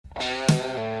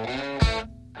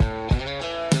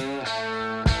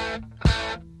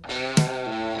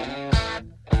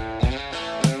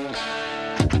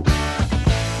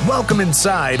Welcome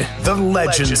inside the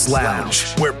Legends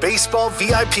Lounge, where baseball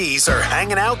VIPs are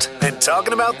hanging out and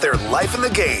talking about their life in the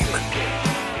game.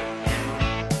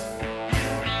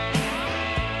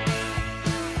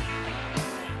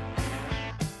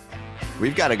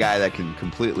 We've got a guy that can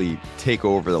completely take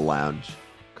over the lounge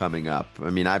coming up. I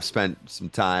mean, I've spent some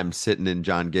time sitting in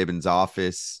John Gibbons'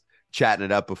 office, chatting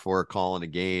it up before calling a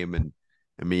game. And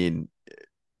I mean,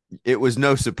 it was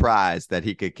no surprise that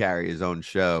he could carry his own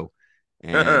show.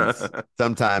 And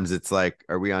sometimes it's like,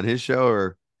 are we on his show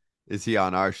or is he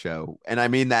on our show? And I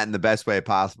mean that in the best way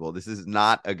possible. This is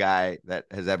not a guy that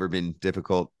has ever been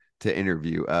difficult to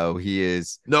interview. Oh, he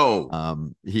is. No.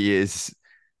 He is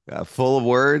full of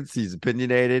words. He's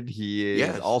opinionated. He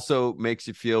is also makes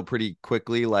you feel pretty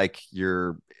quickly like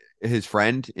you're his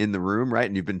friend in the room, right?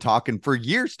 And you've been talking for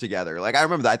years together. Like I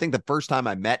remember that. I think the first time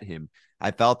I met him,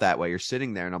 I felt that way. You're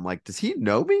sitting there and I'm like, does he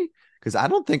know me? Because I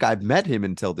don't think I've met him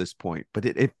until this point, but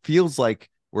it feels like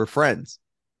we're friends.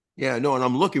 Yeah, no, and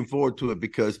I'm looking forward to it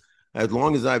because as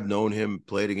long as I've known him,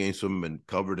 played against him, and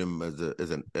covered him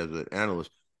as an analyst,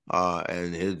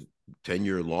 and his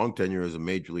long tenure as a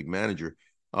major league manager,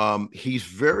 he's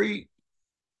very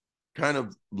kind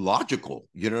of logical.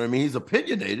 You know what I mean? He's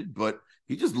opinionated, but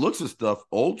he just looks at stuff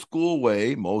old school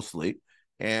way mostly,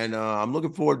 and I'm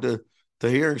looking forward to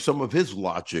hearing some of his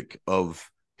logic of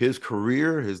his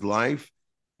career, his life,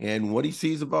 and what he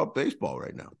sees about baseball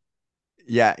right now.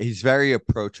 Yeah, he's very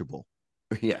approachable.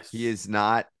 Yes. He is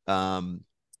not, even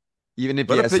if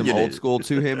he has some old school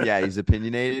to him, yeah, he's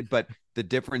opinionated. But the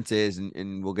difference is,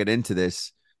 and we'll get into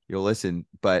this, you'll listen,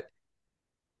 but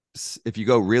if you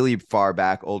go really far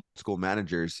back, old school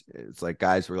managers, it's like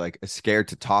guys were like scared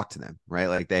to talk to them, right?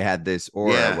 Like they had this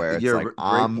aura where it's like,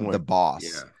 I'm the boss.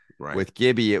 Yeah, right. With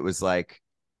Gibby, it was like,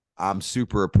 I'm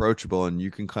super approachable and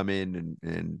you can come in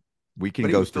and we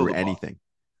can go through anything.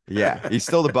 Yeah, he's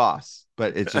still the boss,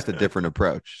 but it's just a different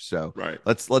approach. So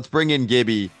let's bring in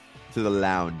Gibby to the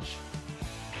lounge.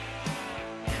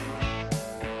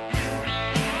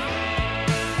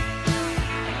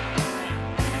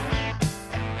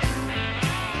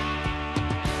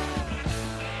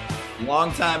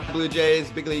 Longtime Blue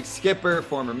Jays big league skipper,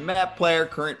 former Met player,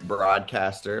 current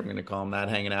broadcaster. I'm going to call him that,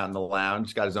 hanging out in the lounge.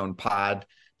 He's got his own pod,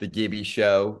 The Gibby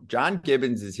Show. John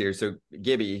Gibbons is here. So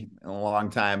Gibby, a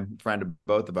longtime friend of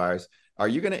both of ours, are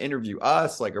you going to interview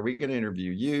us? Like, are we going to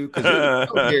interview you? Because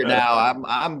you're here now.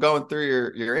 I'm going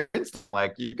through your Insta.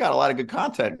 Like, you've got a lot of good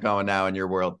content going now in your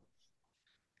world.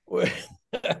 Well,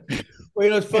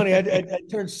 it's funny. I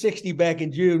turned 60 back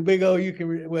in June. Big O, you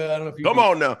can. Well, I don't know if you come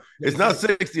on now. It's not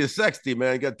 60, it's 60,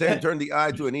 man. You got to turn the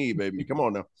I to an E, baby. Come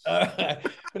on now. But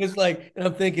it's like, and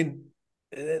I'm thinking,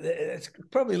 it's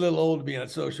probably a little old to be on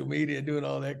social media doing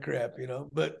all that crap, you know.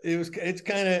 But it's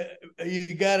kind of,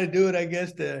 you got to do it, I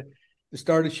guess, to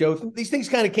start a show. These things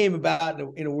kind of came about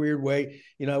in a weird way.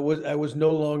 You know, I was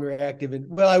no longer active in.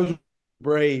 Well, I was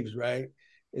Braves, right,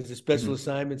 as a special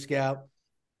assignment scout,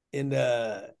 and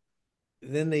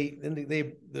then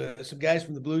some guys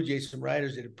from the Blue Jays, some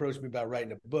writers that approached me about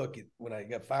writing a book when I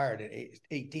got fired at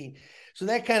 18. So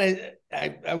that kind of,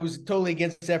 I was totally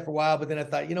against that for a while, but then I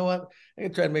thought, you know what, I'm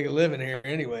gonna try to make a living here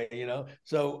anyway, you know.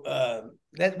 So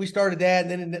that we started that,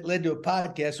 and then it led to a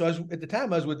podcast. So at the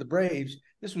time I was with the Braves.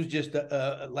 This was just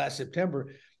last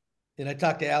September, and I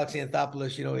talked to Alex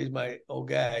Anthopoulos. You know, he's my old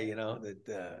guy, you know,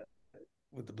 that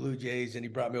with the Blue Jays, and he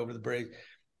brought me over to the Braves.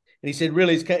 And he said,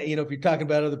 really, it's kind of, you know, if you're talking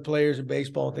about other players in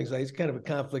baseball and things like that, it's kind of a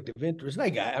conflict of interest.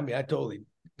 And I totally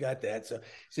got that. So he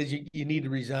says, you need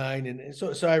to resign. And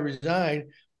so I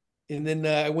resigned. And then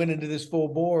I went into this full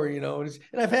bore, you know, and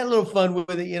I've had a little fun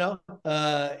with it, you know,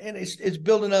 and it's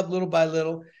building up little by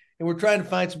little. And we're trying to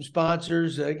find some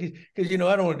sponsors because, you know,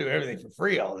 I don't want to do everything for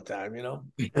free all the time, you know.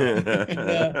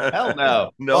 Hell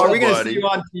no. No, are we going to see you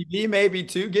on TV maybe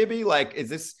too, Gibby? Like, is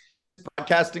this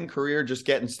podcasting career just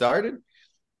getting started?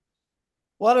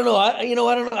 Well, I don't know.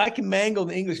 I don't know. I can mangle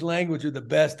the English language with the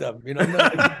best of them. You know,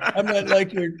 I'm not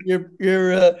like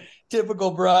your typical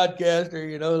broadcaster.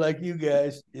 You know, like you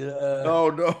guys.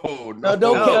 No.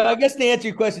 Don't. I guess to answer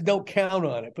your question, don't count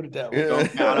on it. Put it that way.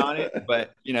 Don't count on it.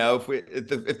 But you know,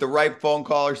 if the right phone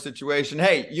call or situation.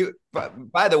 Hey, you.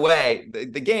 By the way, the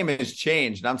game has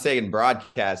changed. I'm saying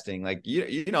broadcasting. Like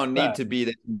you don't need to be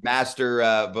the master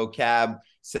vocab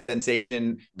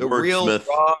sensation. The real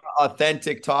raw,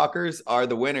 authentic talkers are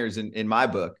the winners in my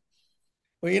book.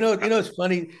 Well, you know, it's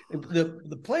funny.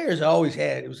 The players always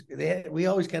had we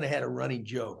always kind of had a running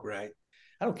joke, right?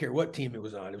 I don't care what team it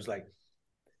was on. It was like,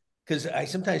 because I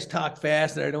sometimes talk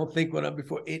fast and I don't think what I'm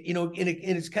before it, you know, and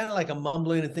it's kind of like a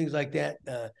mumbling and things like that.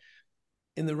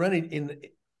 In the running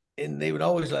and they would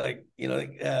always like, you know,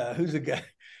 who's the guy?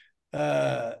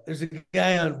 there's a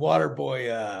guy on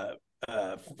Waterboy.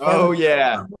 Oh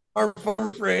yeah.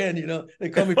 Farmer friend, they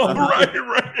call me. Oh, right.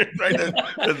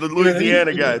 That's the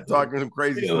Louisiana guy talking some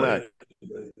crazy smack.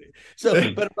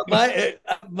 So, but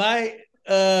my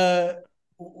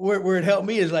where it helped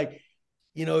me is like,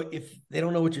 if they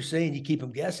don't know what you're saying, you keep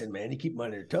them guessing, man. You keep them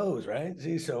on their toes, right?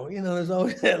 See, so there's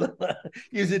always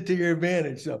use it to your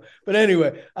advantage. So, but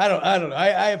anyway, I don't know.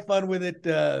 I have fun with it.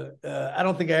 I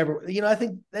don't think I ever, I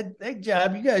think that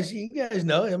job, you guys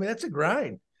know. I mean, that's a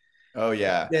grind. Oh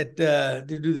yeah. That to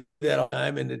do that all the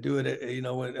time and to do it,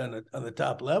 on the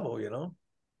top level,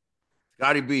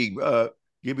 Scotty B,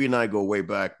 Gibby and I go way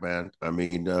back, man. I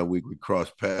mean, we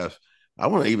crossed paths. I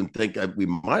want to even think that we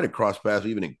might have crossed paths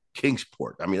even in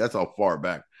Kingsport. I mean, that's how far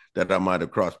back that I might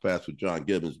have crossed paths with John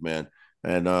Gibbons, man.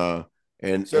 And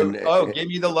give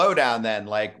me the lowdown then.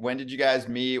 Like, when did you guys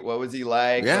meet? What was he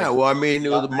like? Yeah, well, I mean,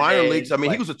 it was the minor leagues. I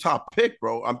mean, he was a top pick,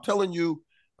 bro. I'm telling you.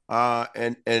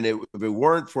 If it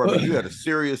weren't for, I mean, you had a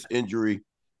serious injury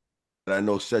that I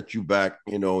know set you back,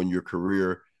 in your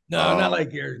career. No, not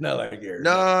like yours. Not like yours.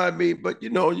 No, I mean, but you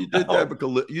did have a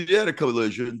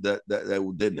collision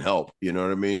that didn't help. You know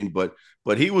what I mean? But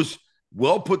he was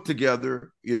well put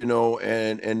together, and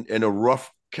a rough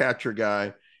catcher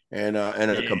guy and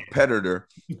a competitor.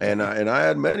 And I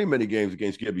had many games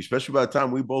against Gibby, especially by the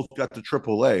time we both got to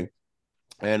AAA.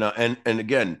 And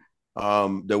again,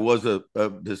 there was a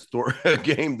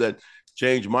game that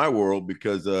changed my world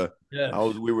because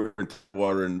we were in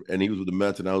water and he was with the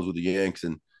Mets and I was with the Yanks,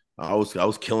 and I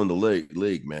was killing the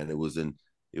league, man. It was in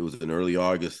early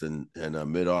August and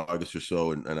mid August or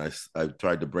so, and I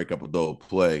tried to break up a double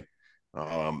play,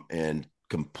 and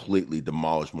completely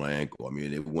demolished my ankle. I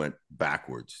mean, it went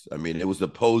backwards. I mean, it was the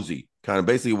Posey kind of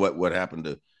basically what happened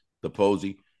to the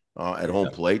Posey at home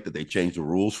plate that they changed the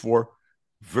rules for.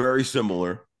 Very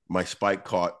similar. My spike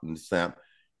caught and snap.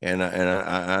 And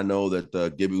I know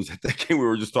that Gibby was at that game we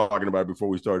were just talking about before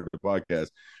we started the podcast.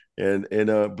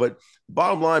 But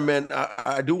bottom line, man,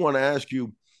 I do want to ask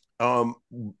you, one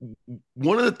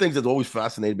of the things that's always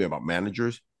fascinated me about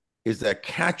managers is that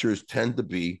catchers tend to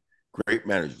be great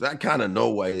managers. I kind of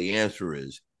know why the answer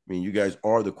is. I mean, you guys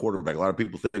are the quarterback. A lot of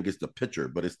people think it's the pitcher,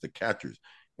 but it's the catchers.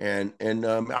 And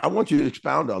I want you to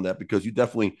expound on that because you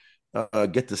definitely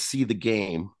get to see the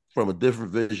game from a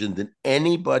different vision than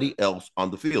anybody else on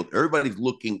the field. Everybody's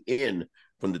looking in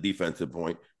from the defensive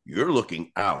point. You're looking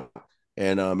out.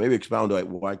 And maybe expound on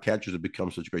why catchers have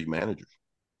become such great managers.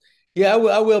 Yeah,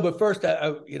 I will. But first,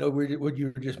 what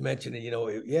you were just mentioning,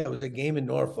 it was a game in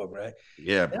Norfolk, right?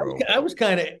 Yeah, bro. I was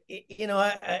kind of,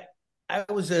 I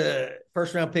was a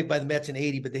first round pick by the Mets in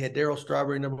 '80, but they had Darryl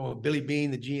Strawberry number 1. Billy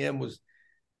Beane, the GM, was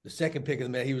the second pick of the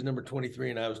Mets. He was number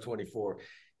 23, and I was 24.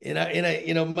 And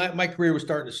I, my career was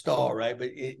starting to stall, right?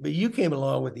 But you came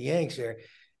along with the Yanks there,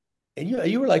 and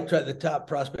you were like the top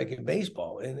prospect in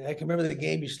baseball. And I can remember the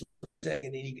game you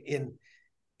second,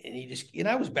 and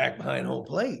I was back behind home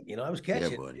plate. I was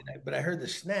catching, but I heard the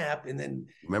snap, and then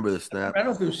remember the snap. I don't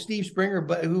know if it was Steve Springer,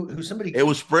 but who somebody. It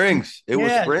was Springs. It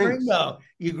was Springs.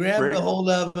 You grabbed a hold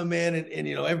of him, man, and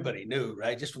everybody knew,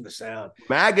 right, just from the sound.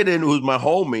 Magadan, who's my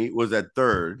homie, was at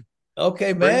third.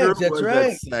 Okay, Mags, that's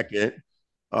right. Second.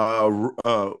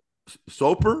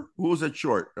 Soper, who was at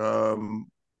short? Brian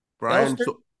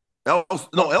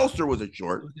Elster was at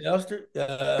short. Elster,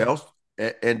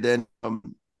 and then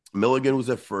Milligan was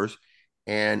at first,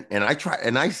 and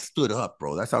I stood up,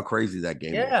 bro. That's how crazy that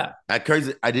game was. I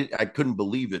couldn't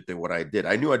believe it that what I did.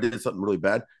 I knew I did something really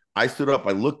bad. I stood up.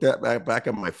 I looked at back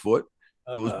at my foot.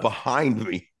 It was behind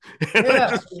me, and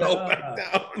I just fell back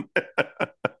down.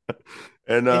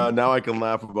 And now I can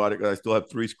laugh about it. I still have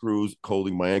 3 screws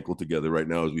holding my ankle together right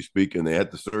now as we speak. And they had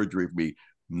the surgery for me,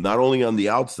 not only on the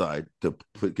outside to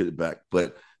get it back,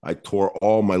 but I tore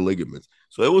all my ligaments.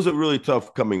 So it was a really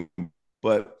tough coming.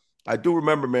 But I do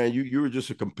remember, man, you were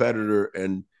just a competitor,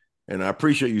 and I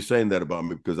appreciate you saying that about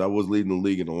me because I was leading the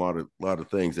league in a lot of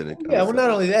things. And well, not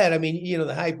only that, I mean,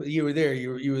 the hype. You were there.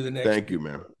 You were the next. Thank you,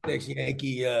 man. Next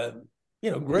Yankee.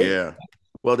 Great. Yeah.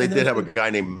 Well, they did have a guy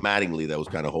named Mattingly that was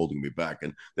kind of holding me back,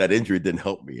 and that injury didn't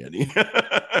help me any.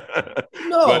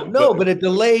 but it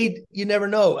delayed. You never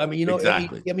know. I mean,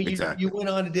 exactly. You went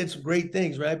on and did some great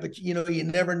things, right? But you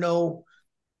never know.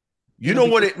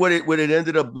 What it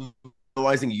ended up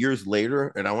realizing years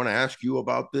later, and I want to ask you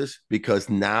about this because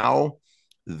now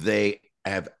they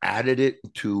have added it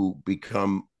to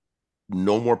become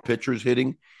no more pitchers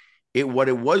hitting. What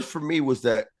it was for me was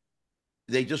that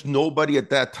nobody at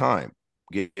that time,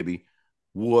 Gibby,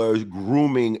 was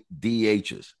grooming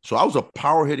DHs. So I was a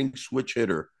power hitting switch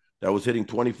hitter that was hitting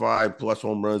 25 plus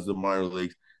home runs in the minor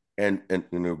leagues and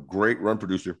a great run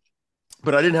producer.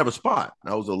 but I didn't have a spot.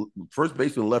 I was a first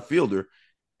baseman, left fielder.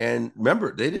 And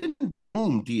remember, they didn't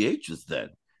groom DHs then.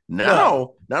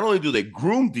 Now, not only do they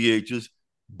groom DHs,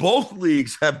 both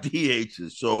leagues have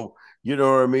DHs. So, you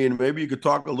know what I mean? Maybe you could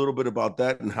talk a little bit about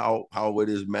that and how it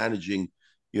is managing,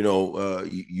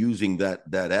 using that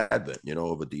advent,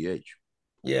 of a DH.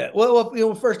 Yeah.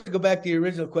 Well, first to go back to the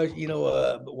original question,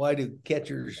 why do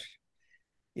catchers,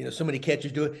 so many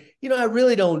catchers do it? I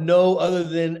really don't know, other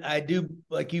than I do,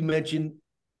 like you mentioned,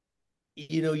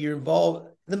 you're involved.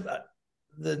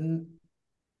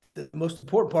 The most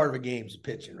important part of a game is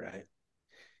pitching, right?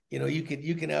 You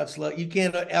can outslug, you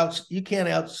can't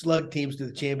outslug teams to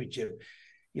the championship.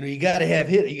 You got to have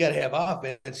hit, you got to have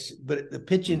offense, but the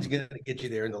pitching's going to get you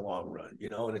there in the long run,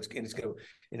 and it's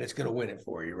going to win it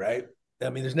for you, right? I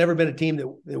mean, there's never been a team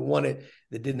that won it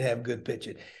that didn't have good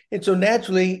pitching, and so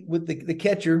naturally, with the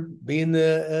catcher being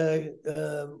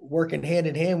the working hand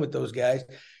in hand with those guys,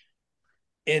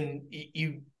 and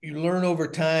you learn over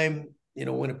time.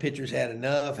 When a pitcher's had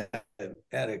enough,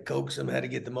 how to coax them, how to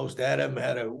get the most out of them,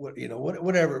 how to,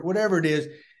 whatever it is,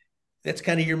 that's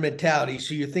kind of your mentality.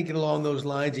 So you're thinking along those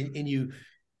lines, and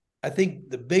I think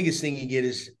the biggest thing you get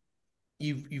is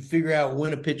you figure out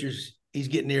when he's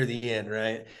getting near the end,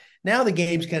 right? Now the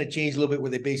game's kind of changed a little bit where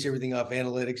they base everything off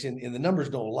analytics, and the numbers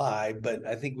don't lie, but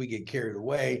I think we get carried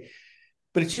away.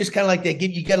 But it's just kind of like that.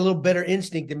 You got a little better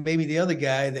instinct than maybe the other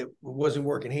guy that wasn't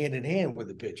working hand in hand with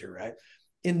the pitcher, right?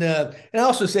 And I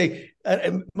also say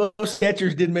most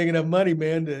catchers didn't make enough money,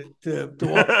 man, to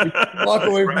walk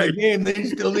away from the game. They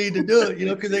still need to do it,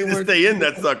 because they weren't stay in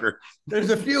that sucker.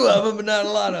 There's a few of them, but not a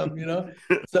lot of them,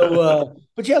 So,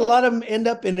 but yeah, a lot of them end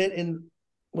up in it, and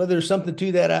whether there's something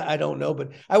to that, I don't know.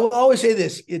 But I will always say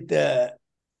this: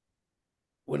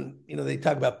 when they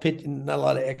talk about pitching, not a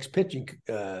lot of ex-pitching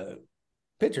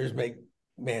pitchers make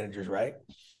managers, right?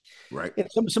 Right. And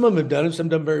some of them have done it, some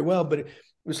done very well, but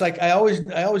it's like I always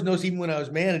noticed, even when I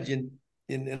was managing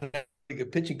in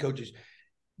pitching coaches,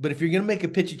 but if you're going to make a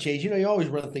pitching change, you always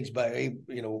run things by,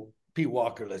 Pete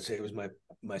Walker, let's say, it was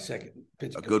my second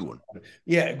pitching coach. Good one.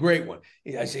 Yeah, a great one.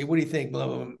 I say, what do you think? Blah,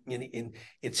 blah, blah. And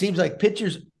it seems like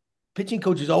pitching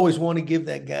coaches always want to give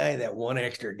that guy that one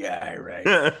extra guy, right?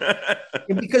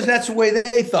 Because that's the way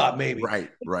they thought, maybe. Right.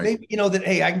 Maybe, that,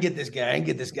 hey, I can get this guy, I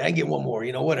can get one more,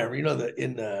 whatever,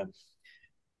 and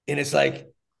it's like,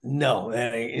 no,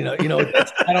 that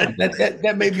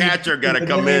may be catcher got to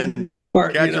come in.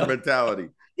 Catcher mentality.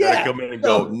 Got to come in and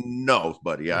go. No,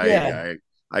 buddy, I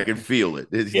can feel it.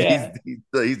 He's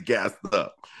gassed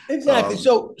up. Exactly.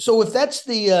 So if that's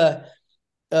the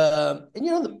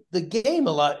the game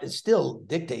a lot, it still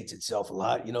dictates itself a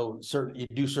lot. You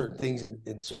do certain things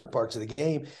in certain parts of the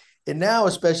game, and now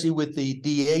especially with the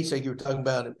DH, like you were talking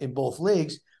about in both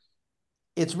leagues,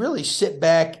 it's really sit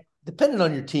back. Depending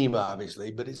on your team,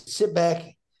 obviously, but it's sit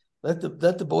back, let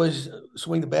the boys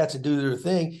swing the bats and do their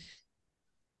thing,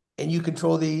 and you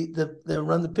control the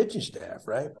run the pitching staff,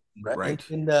 right?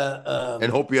 And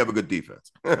hope you have a good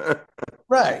defense.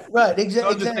 right,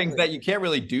 exactly. Those are things that you can't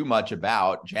really do much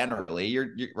about generally. You're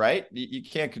right. You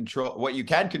can't control. What you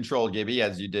can control, Gibby,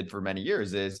 as you did for many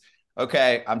years, is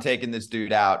okay, I'm taking this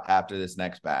dude out after this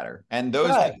next batter, and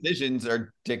those decisions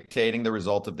are dictating the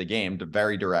result of the game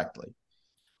very directly.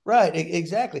 Right,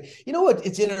 exactly. You know what?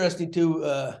 It's interesting too.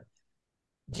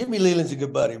 Jimmy Leland's a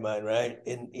good buddy of mine, right?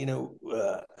 And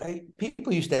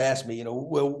people used to ask me,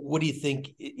 well, what do you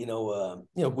think?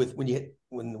 With when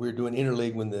we were doing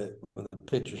interleague, when the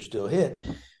pitchers still hit,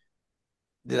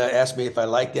 did I ask me if I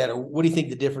like that, or what do you think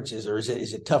the difference is, or is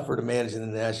it tougher to manage in the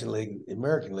National League,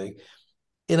 American League?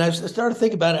 And I started to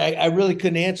think about it. I really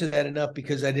couldn't answer that enough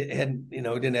because I didn't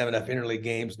have enough interleague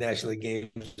games, National League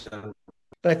games.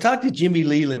 But I talked to Jimmy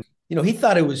Leland. He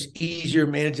thought it was easier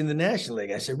managing the National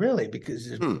League. I said, really? Because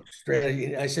there's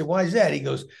strategy. I said, why is that? He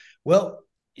goes, well,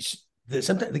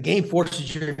 sometimes the game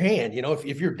forces your hand.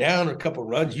 If you're down a couple of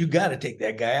runs, you got to take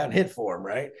that guy out and hit for him,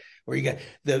 right? Or you got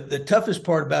the toughest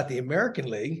part about the American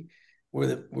League, where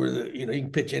the you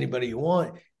can pitch anybody you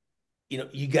want.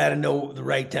 You got to know the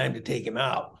right time to take him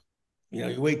out.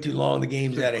 You wait too long, the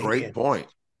game's out of hand. Great point.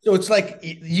 So it's like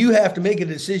you have to make a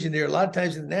decision there. A lot of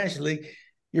times in the National League,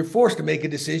 you're forced to make a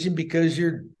decision because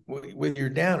whether you're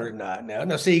down or not.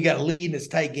 Now say you got a lead in this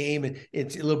tight game and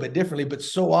it's a little bit differently, but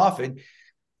so often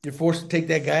you're forced to take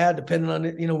that guy out depending on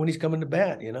it, when he's coming to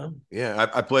bat, Yeah,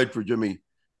 I played for Jimmy,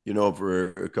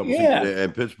 for a couple of seasons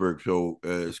in Pittsburgh. So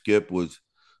Skip was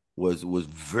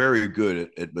very good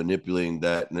at manipulating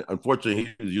that. And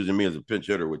unfortunately, he was using me as a pinch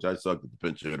hitter, which I sucked at the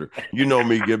pinch hitter. You know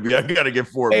me, Gibby. I got to get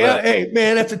four. Hey,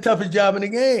 man, that's the toughest job in the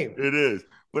game. It is.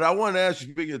 But I want to ask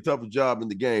you, speaking of toughest job in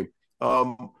the game,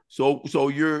 So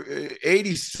you're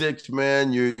 86,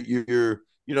 man. You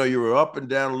were up and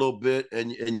down a little bit,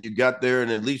 and you got there, and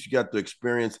at least you got to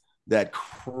experience that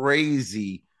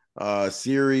crazy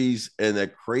series and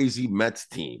that crazy Mets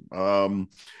team.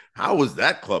 How was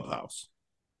that clubhouse?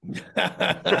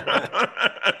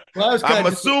 Well, I'm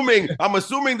assuming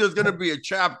there's going to be a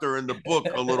chapter in the book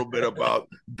a little bit about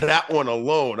that one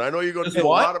alone. I know you're going to say a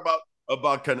lot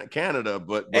about Canada,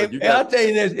 but I'll tell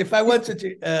you this: if I wasn't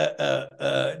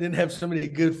didn't have so many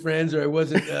good friends, or I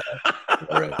wasn't a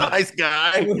nice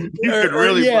guy, you could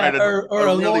really find a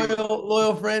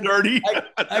loyal friend. Dirty,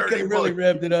 I could have really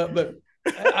revved it up, but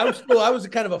I was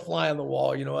kind of a fly on the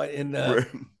wall,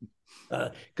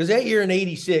 because that year in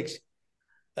 '86.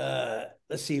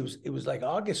 Let's see, it was like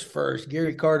August 1st.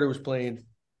 Gary Carter was playing,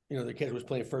 the kid was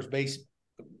playing first base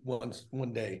one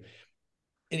day,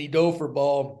 and he dove for a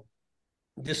ball,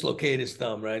 dislocated his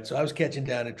thumb, right? So I was catching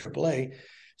down at AAA.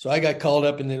 So I got called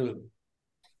up, and then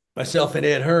myself and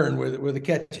Ed Hearn were the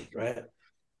catchers, right?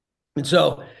 And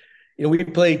so, we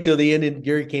played till the end, and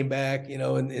Gary came back,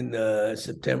 in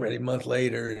September, a month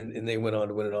later, and they went on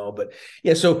to win it all. But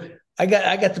yeah, so I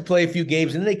got to play a few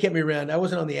games, and then they kept me around. I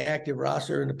wasn't on the active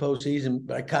roster in the postseason,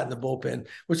 but I caught in the bullpen,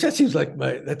 which that seems like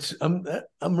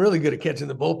I'm really good at catching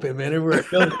the bullpen, man. Everywhere I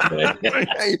go,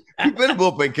 you've been a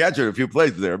bullpen catcher a few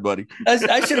places there, buddy.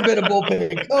 I should have been a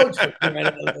bullpen coach.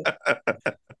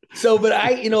 So, but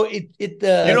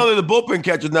the bullpen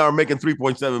catchers now are making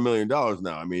 $3.7 million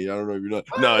now. I mean, I don't know if you know.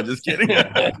 No, I'm just kidding.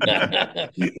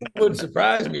 It wouldn't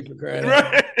surprise me for crying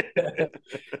out loud.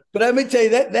 But let me tell you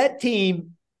that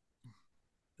team.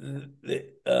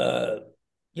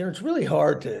 It's really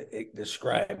hard to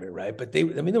describe it, right? But there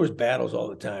was battles all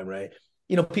the time, right?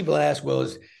 People ask, well,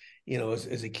 as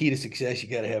a key to success, you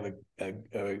got to have a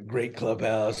great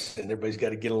clubhouse, and everybody's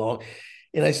got to get along.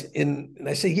 And I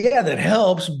say, yeah, that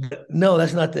helps, but no,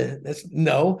 because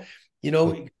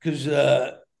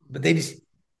but this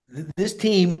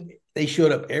team, they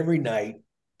showed up every night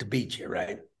to beat you,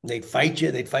 right? They'd fight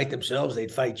you, they'd fight themselves,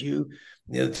 they'd fight you,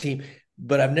 the other team.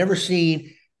 But I've never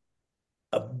seen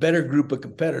a better group of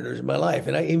competitors in my life.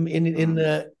 And they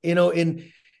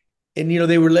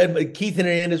were led by Keith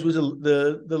Hernandez was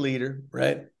the leader,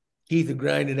 right? Keith would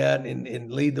grind it out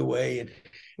and lead the way. And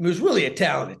it was really a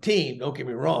talented team. Don't get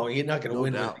me wrong. You're not going to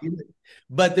win.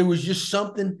 But there was just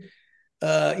something,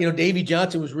 Davey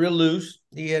Johnson was real loose.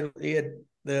 He had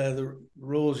the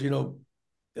rules, be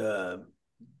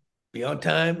on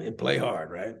time and play hard,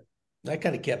 right? I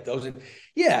kind of kept those. And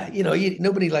yeah,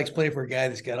 nobody likes playing for a guy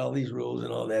that's got all these rules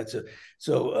and all that.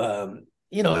 So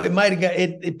it might have got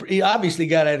it obviously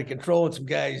got out of control, and some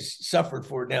guys suffered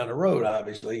for it down the road,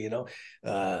 obviously,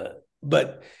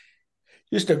 but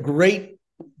just a great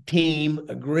team,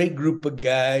 a great group of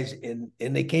guys, and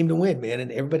they came to win, man.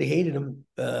 And everybody hated them.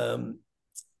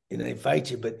 They fight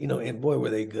you, but and boy, were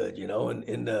they good,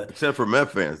 except for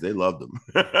Met fans, they loved them.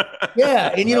 Yeah,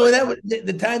 and that was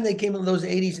the time they came in those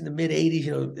 '80s, in the mid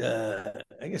 '80s.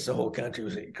 I guess the whole country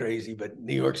was crazy, but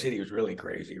New York City was really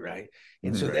crazy, right?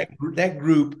 And so that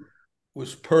group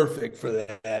was perfect for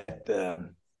that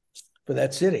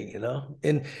city,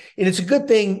 and it's a good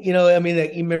thing, you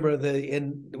remember the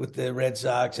end with the Red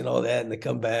Sox and all that, and the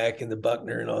comeback and the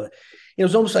Buckner and all that. It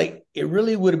was almost like it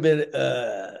really would have been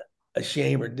a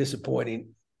shame or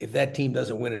disappointing if that team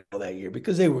doesn't win it all that year,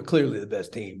 because they were clearly the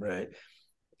best team, right?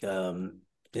 And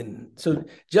so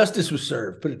justice was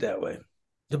served, put it that way.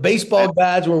 The baseball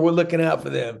gods we're looking out for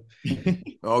them.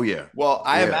 Oh yeah. Well,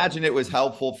 I imagine it was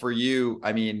helpful for you.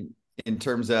 I mean, in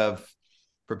terms of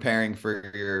preparing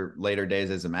for your later days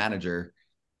as a manager,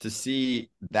 to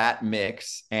see that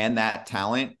mix and that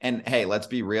talent. And hey, let's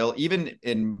be real, even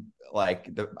in I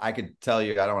could tell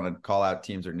you, I don't want to call out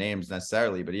teams or names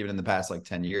necessarily, but even in the past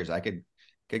 10 years, I could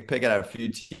pick out a few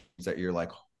teams that you're like,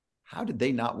 how did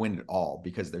they not win it all?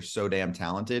 Because they're so damn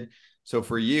talented. So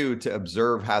for you to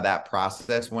observe how that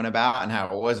process went about and how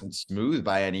it wasn't smooth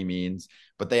by any means,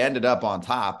 but they ended up on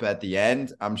top at the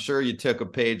end, I'm sure you took a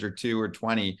page or 2 or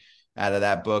 20 out of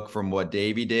that book from what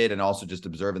Davey did, and also just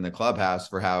observing the clubhouse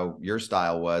for how your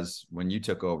style was when you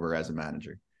took over as a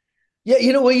manager. Yeah,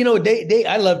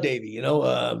 I love Davey.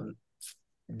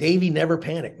 Davey never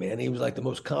panicked, man. He was like the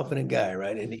most confident guy,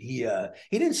 right? And he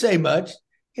didn't say much.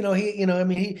 He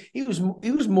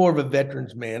was more of a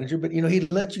veterans manager, but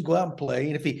he'd let you go out and play.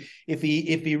 And if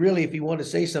he wanted to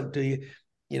say something to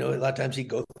you, a lot of times he'd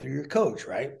go through your coach,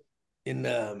 right?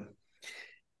 And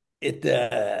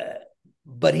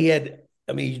but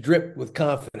he dripped with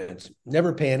confidence,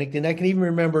 never panicked. And I can even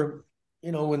remember,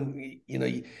 when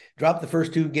you dropped the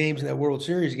first 2 games in that World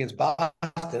Series against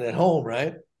Boston at home,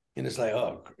 right? And it's like,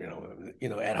 oh,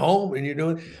 at home and you're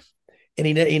doing, and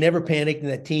he never panicked,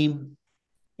 and that team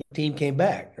came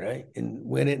back, right, and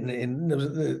win it, and there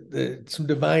was some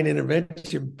divine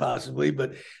intervention possibly,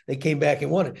 but they came back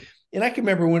and won it. And I can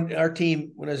remember when our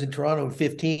team, when I was in Toronto in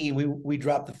 2015, we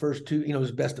dropped the first two, it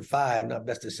was best of 5, not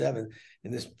best of 7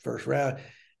 in this first round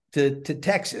to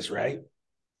Texas, right,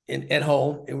 and at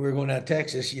home, and we were going out to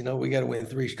Texas. We got to win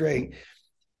 3 straight,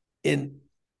 and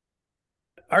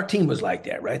our team was like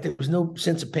that, right? There was no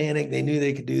sense of panic. They knew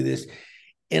they could do this.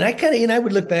 And I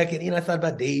would look back and, I thought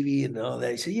about Davey and all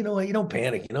that. I said, you know what, you don't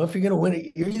panic. If you're going to win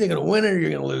it, you're either going to win it or you're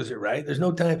going to lose it, right? There's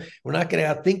no time. We're not going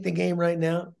to outthink the game right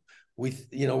now. We're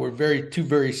two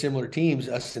very similar teams,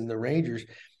 us and the Rangers.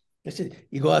 I said,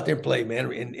 you go out there and play,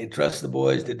 man, and trust the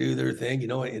boys to do their thing,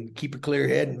 and keep a clear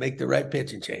head and make the right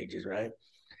pitching changes, right?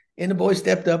 And the boys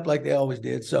stepped up like they always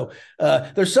did. So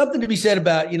there's something to be said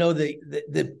about,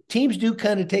 the teams do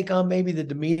kind of take on maybe the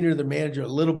demeanor of the manager a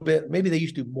little bit. Maybe they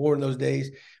used to more in those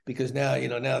days because now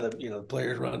the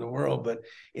players run the world. But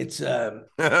it's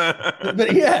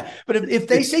but yeah. But if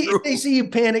they see you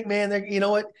panic, man, you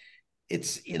know what?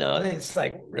 It's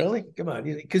like, really? Come on.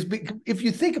 Because if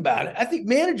you think about it, I think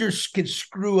managers can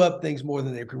screw up things more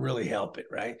than they can really help it,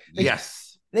 right? They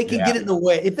can get it in the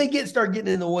way. If they start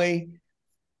getting in the way,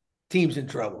 team's in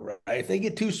trouble, right? If they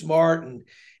get too smart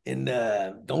and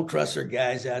don't trust their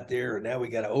guys out there, or now we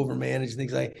got to overmanage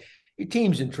things, like your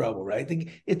team's in trouble, right?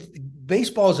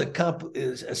 Baseball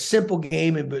is a simple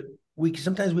game, but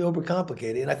sometimes we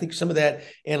overcomplicate it, and I think some of that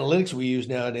analytics we use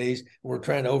nowadays, we're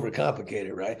trying to overcomplicate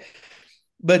it, right?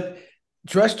 But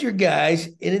trust your guys,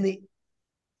 and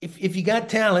if you got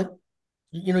talent,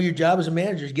 your job as a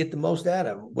manager is get the most out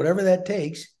of them, whatever that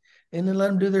takes, and then let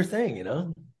them do their thing,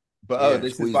 But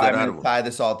this is why I'm going to tie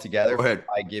this all together.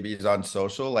 Why Gibby's on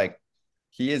social. Like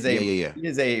he is he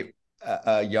is a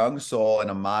young soul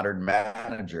and a modern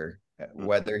manager,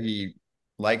 whether he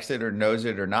likes it or knows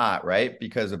it or not, right?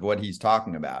 Because of what he's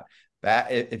talking about.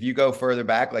 If you go further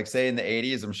back, like say in the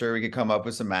 80s, I'm sure we could come up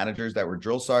with some managers that were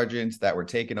drill sergeants that were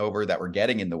taking over, that were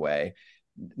getting in the way.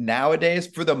 Nowadays,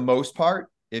 for the most part,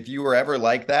 if you were ever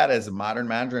like that as a modern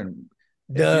manager, and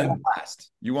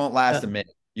you won't last a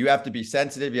minute. You have to be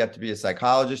sensitive. You have to be a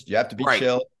psychologist. You have to be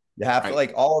chill. You have to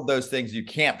like all of those things. You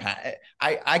can't.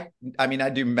 I mean, I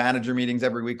do manager meetings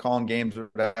every week, calling games or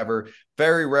whatever.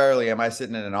 Very rarely am I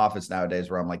sitting in an office nowadays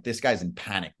where I'm like, this guy's in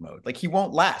panic mode. Like he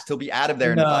won't last. He'll be out of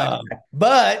there.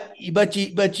 But you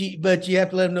have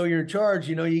to let him know you're in charge.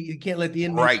 You can't let the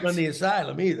inmates run the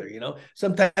asylum either.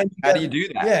 Sometimes how do you do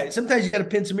that? Yeah, sometimes you got to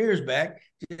pin some ears back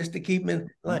just to keep them in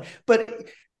line. But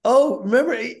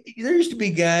remember, there used to be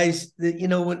guys that,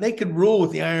 when they could rule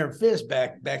with the iron fist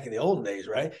back in the olden days,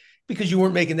 right? Because you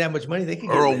weren't making that much money. They could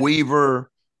Earl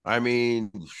Weaver. I mean,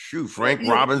 Frank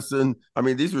Robinson. I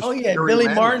mean, these were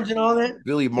Billy Martins and all that.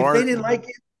 Billy Martin. If they didn't like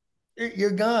it,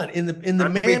 you're gone.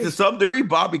 To some degree,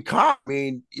 Bobby Cox. I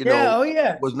mean,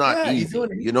 was not easy.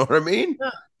 You know what I mean?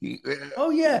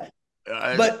 Yeah.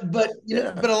 But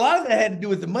a lot of that had to do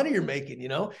with the money you're making,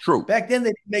 True. Back then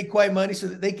they didn't make quite money so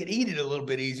that they could eat it a little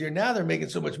bit easier. Now they're making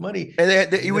so much money.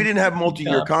 And we didn't have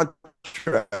multi-year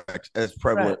contracts as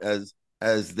prevalent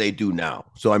as they do now.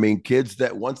 So, I mean, kids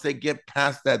that once they get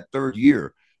past that 3rd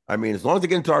year, I mean, as long as they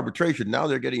get into arbitration, now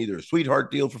they're getting either a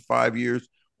sweetheart deal for 5 years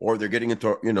or they're getting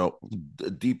into,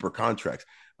 deeper contracts.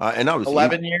 And obviously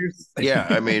 11 years. Yeah.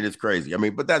 I mean, it's crazy. I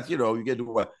mean, but that's, you get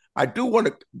to I do want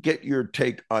to get your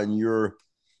take on your,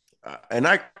 and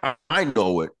I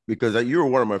know it because you're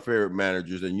one of my favorite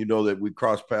managers, and you know that we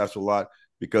cross paths a lot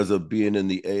because of being in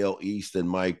the AL East and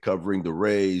Mike covering the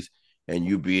Rays, and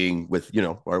you being with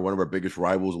one of our biggest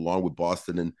rivals along with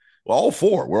Boston, and all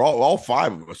 4, we're all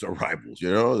 5 of us are rivals.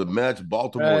 The Mets,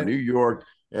 Baltimore, New York,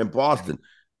 and Boston,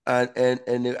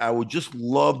 and I would just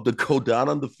love to go down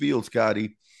on the field,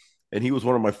 Scotty, and he was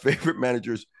one of my favorite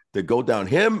managers. To go down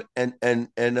him and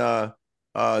Joe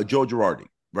Girardi,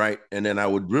 right? And then I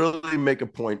would really make a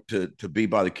point to be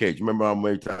by the cage. Remember how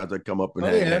many times I come up and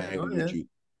hang with you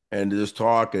and just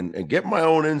talk and get my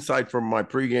own insight from my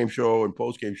pregame show and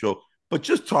postgame show, but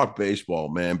just talk baseball,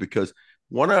 man, because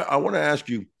I want to ask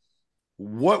you,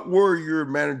 what were your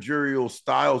managerial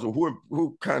styles, or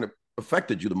who kind of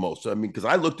affected you the most? I mean, because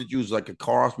I looked at you as like a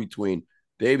cross between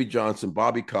Davey Johnson,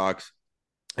 Bobby Cox,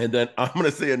 and then I'm going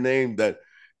to say a name that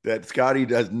Scotty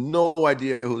has no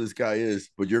idea who this guy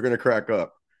is, but you're going to crack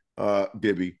up,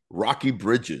 Gibby. Rocky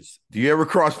Bridges. Do you ever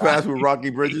cross paths with Rocky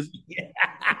Bridges? Yeah.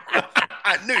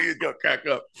 I knew you were going to crack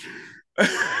up.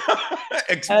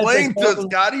 Explain to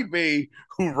Scotty B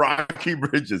who Rocky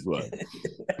Bridges was.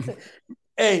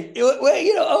 Hey,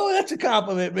 well, that's a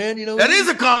compliment, man. That is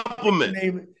a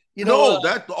compliment.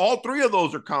 that all three of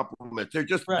those are compliments. They're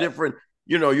just different.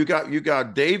 You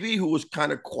got Davey, who was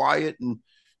kind of quiet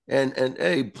and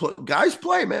hey, guys,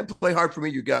 play, man, play hard for me.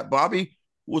 You got Bobby,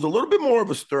 who was a little bit more of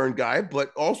a stern guy,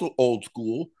 but also old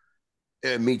school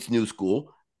meets new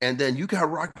school. And then you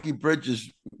got Rocky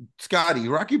Bridges, Scotty.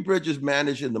 Rocky Bridges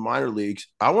managed in the minor leagues,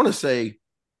 I want to say,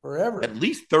 forever, at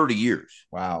least 30 years.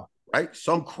 Wow. Right?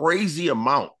 Some crazy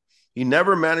amount. He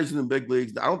never managed in the big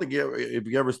leagues. I don't think if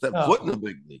he ever stepped foot in the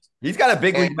big leagues. He's got a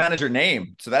big league manager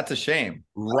name, so that's a shame.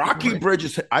 Rocky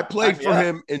Bridges. I played for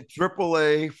him in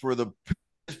AAA for the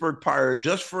Pittsburgh Pirates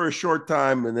just for a short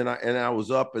time, and then I was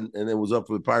up and then was up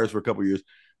for the Pirates for a couple of years.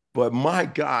 But my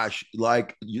gosh,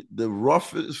 like the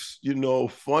roughest,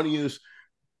 funniest,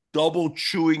 double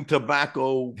chewing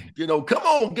tobacco, come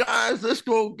on, guys, let's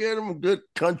go get him a good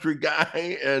country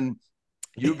guy. And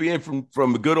you being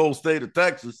from the good old state of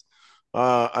Texas,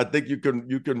 I think you can,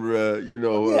 well, you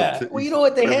know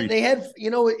what they had,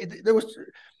 there was,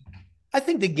 I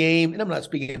think the game, and I'm not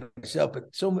speaking for myself,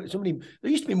 but so many,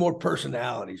 there used to be more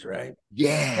personalities, right?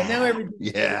 Yeah. And now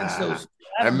everything's so,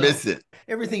 I miss it.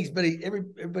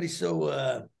 Everybody's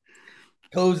so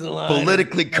toes in the line.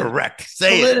 Politically correct.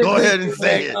 Say it. Go ahead and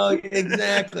say it. Oh,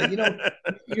 exactly.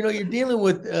 You're dealing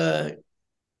with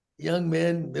young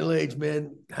men, middle-aged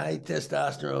men, high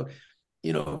testosterone.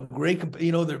 Great.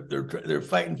 They're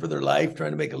fighting for their life,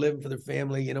 trying to make a living for their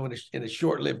family. In a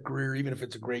short-lived career, even if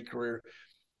it's a great career.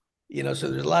 So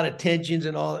there's a lot of tensions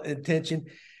and tension.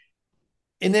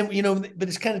 And then, but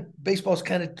it's baseball's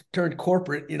kind of turned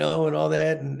corporate, and all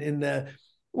that. And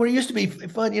where it used to be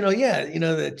fun,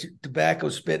 the tobacco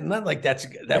spitting, not like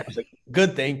that was a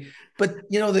good thing. But,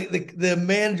 the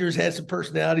managers had some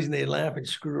personalities and they laugh and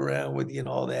screw around with you and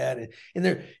all that. And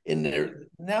they're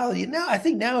now I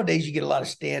think nowadays you get a lot of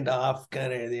standoff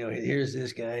kind of, here's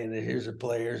this guy and here's the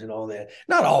players and all that.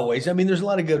 Not always. I mean, there's a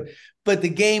lot of good, but the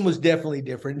game was definitely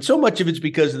different. And so much of it's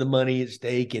because of the money at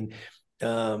stake and,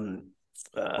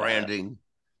 branding.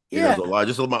 There's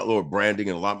a lot more branding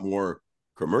and a lot more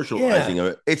commercializing of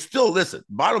it. It's still, listen,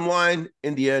 bottom line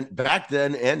in the end, back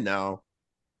then and now,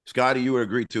 Scotty, you would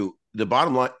agree too. The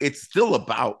bottom line, it's still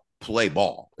about play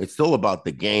ball. It's still about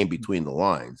the game between the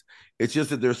lines. It's just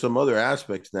that there's some other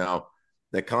aspects now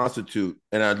that constitute,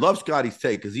 and I love Scotty's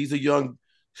take because he's a young,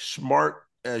 smart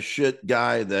as shit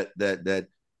guy that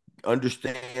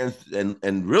understands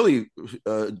and really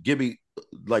Gibby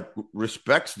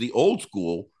respects the old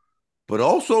school, but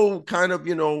also kind of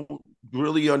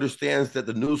really understands that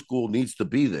the new school needs to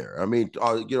be there. I mean,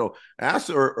 ask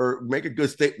or make a good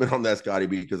statement on that, Scotty,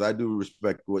 because I do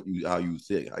respect how you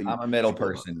think. I'm a middle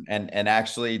person, and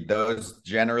actually,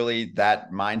 that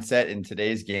mindset in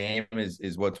today's game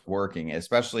is what's working,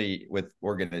 especially with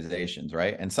organizations,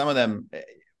 right? And some of them,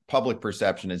 public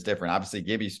perception is different. Obviously,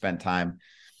 Gibby spent time.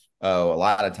 A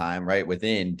lot of time, right?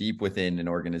 Deep within an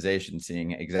organization,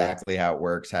 seeing exactly how it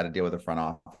works, how to deal with the front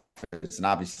office. And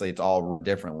obviously it's all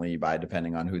differently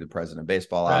depending on who the president of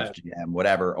baseball, ops, GM,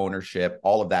 whatever, ownership,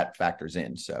 all of that factors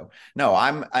in. So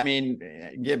no,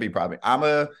 Gibby probably, I'm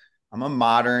a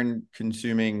modern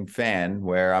consuming fan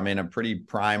where I'm in a pretty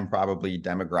prime, probably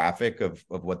demographic of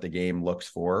what the game looks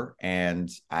for.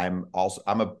 And I'm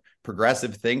a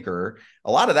progressive thinker.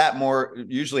 A lot of that more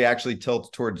usually actually tilts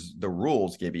towards the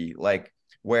rules, Gibby,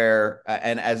 where,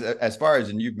 and as far as,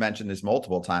 and you've mentioned this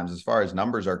multiple times, as far as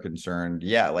numbers are concerned,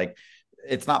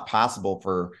 it's not possible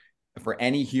for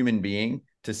any human being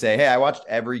to say, hey, I watched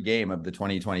every game of the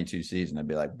 2022 season. I'd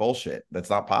be like, bullshit.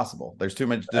 That's not possible. There's too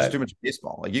much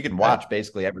baseball. You can watch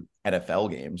basically every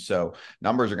NFL game. So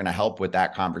numbers are going to help with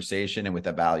that conversation and with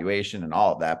evaluation and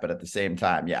all of that. But at the same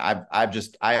time,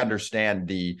 I understand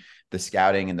the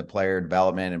scouting and the player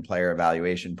development and player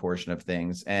evaluation portion of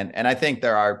things. And I think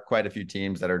there are quite a few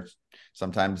teams that are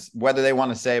sometimes, whether they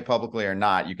want to say it publicly or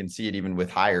not, you can see it even with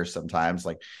hires sometimes,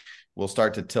 we'll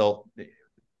start to tilt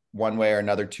one way or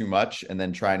another too much and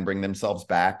then try and bring themselves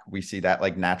back. We see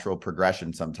that natural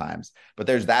progression sometimes, but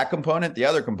there's that component. The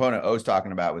other component O's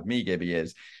talking about with me, Gibby,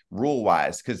 is rule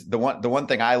wise. Cause the one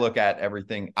thing I look at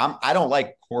everything, I don't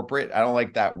like corporate. I don't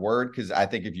like that word. Cause I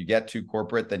think if you get too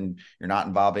corporate, then you're not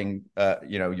involving,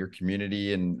 your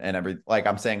community and everything. Like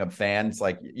I'm saying of fans,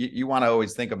 you want to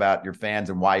always think about your fans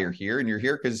and why you're here. And you're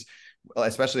here because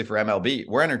especially for MLB,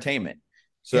 we're entertainment.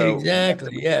 So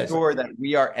exactly, yes. Sure that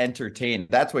we are entertained.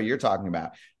 That's what you're talking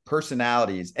about.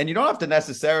 Personalities. And you don't have to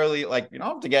necessarily you don't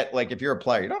have to get if you're a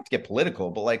player, you don't have to get political,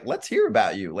 but let's hear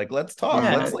about you. Let's talk.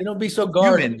 Yeah, let's don't be so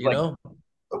guarded,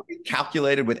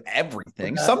 calculated with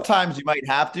everything. Sometimes you might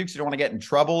have to because you don't want to get in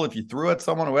trouble if you threw at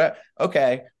someone or whatever.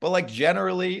 Okay. But like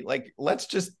generally, like let's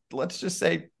just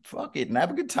say fuck it and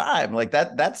have a good time. Like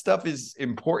that stuff is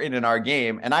important in our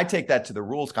game. And I take that to the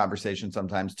rules conversation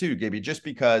sometimes too, Gibby, just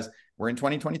because we're in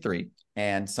 2023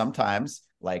 and sometimes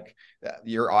like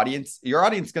your audience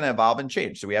going to evolve and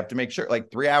change. So we have to make sure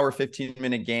like 3 hour,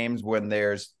 15-minute games when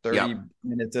there's 30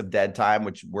 minutes of dead time,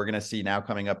 which we're going to see now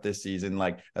coming up this season,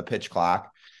 like a pitch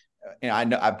clock. And I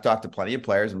know I've talked to plenty of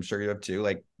players. I'm sure you have too.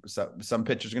 Like some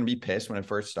pitchers are going to be pissed when it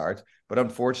first starts, but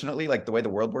unfortunately, like the way the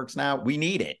world works now, we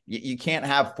need it. You can't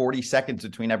have 40 seconds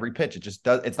between every pitch. It just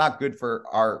does. It's not good for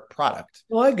our product.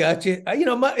 Well, I got you.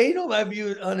 My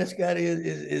view on this guy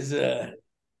is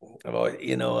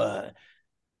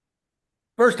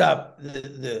first off,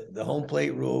 the home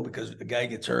plate rule, because the guy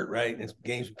gets hurt, right? And it's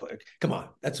games played. Come on,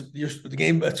 that's the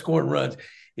game that's scoring runs.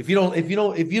 If you don't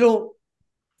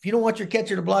want your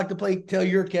catcher to block the plate, tell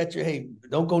your catcher, hey,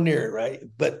 don't go near it, right?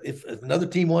 But if another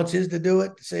team wants his to do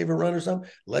it, to save a run or something,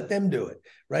 let them do it,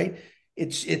 right?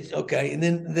 It's okay. And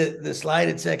then the slide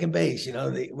at second base,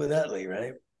 with Utley,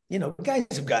 right? Guys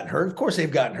have gotten hurt. Of course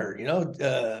they've gotten hurt,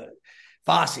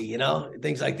 Fossey,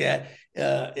 things like that.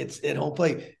 It's at home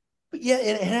plate. But yeah,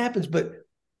 it happens. But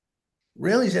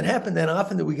really, does it happen that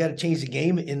often that we got to change the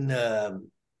game and,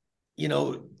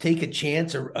 take a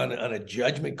chance on a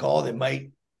judgment call that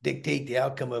might dictate the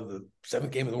outcome of the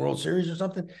 7th game of the World Series or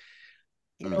something?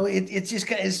 It's just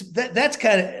kind of that's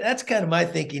kind of my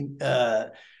thinking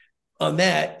on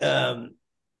that.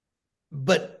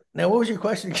 But now, what was your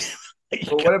question?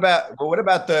 What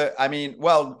about the? I mean,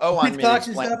 well, on me stuff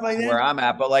like that? Where I'm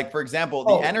at, but like for example,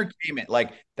 the entertainment,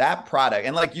 like that product,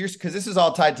 and like because this is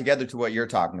all tied together to what you're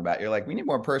talking about. You're like, we need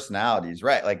more personalities,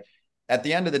 right? Like at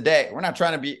the end of the day, we're not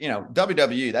trying to be,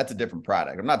 WWE. That's a different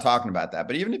product. I'm not talking about that.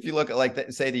 But even if you look at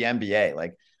like say the NBA,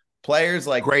 like players,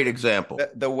 like great example,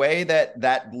 the way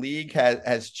that league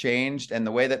has changed and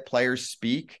the way that players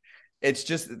speak. It's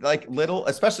just like little,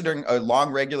 especially during a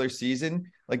long regular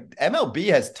season, like MLB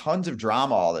has tons of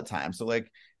drama all the time. So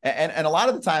like, and a lot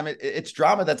of the time it's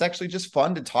drama that's actually just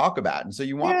fun to talk about. And so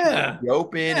you want people to be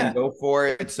open and go for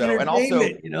it. So, and also,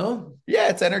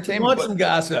 it's entertainment. You want some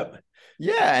gossip.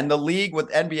 Yeah. And the league, what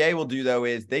NBA will do though,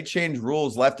 is they change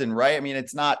rules left and right. I mean,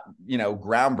 it's not,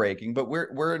 groundbreaking, but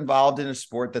we're involved in a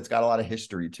sport that's got a lot of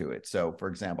history to it. So for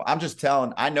example,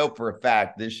 I know for a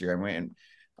fact this year,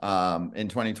 in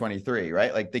 2023,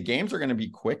 right? Like the games are going to be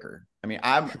quicker. I mean,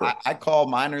 I call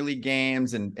minor league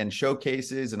games and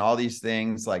showcases and all these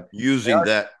things like using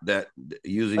that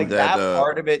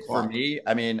part of it for me.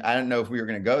 I mean, I don't know if we were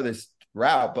going to go this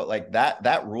route, but like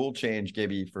that rule change,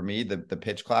 Gibby, for me, the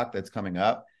pitch clock that's coming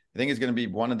up, I think is going to be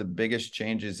one of the biggest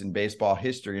changes in baseball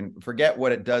history. And forget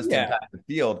what it does to impact the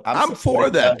field. I'm for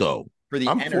that though. For the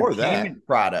entertainment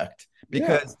product,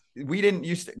 because we didn't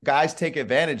used to, guys take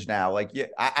advantage now. Like,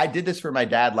 I did this for my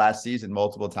dad last season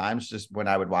multiple times, just when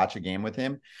I would watch a game with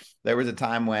him. There was a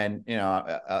time when,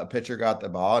 a pitcher got the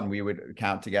ball and we would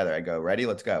count together. I go, ready,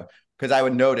 let's go. Because I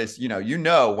would notice,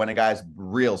 when a guy's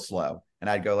real slow and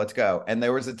I'd go, let's go. And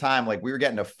there was a time like we were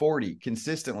getting to 40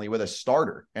 consistently with a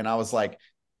starter. And I was like,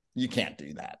 you can't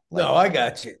do that. Like, no, I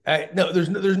got you.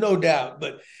 There's no doubt,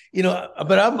 but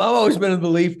I've always been in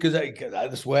belief because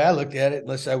that's the way I looked at it.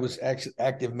 Unless I was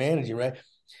active managing, right?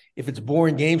 If it's a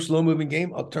boring game, slow moving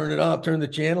game, I'll turn it off, turn the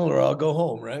channel, or I'll go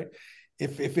home, right?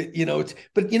 If it, it's,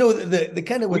 but the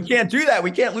kind of we can't do that.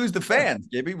 We can't lose the fans,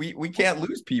 Gibby. We can't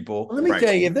lose people. Let me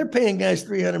tell you, if they're paying guys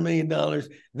 $300 million,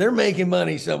 they're making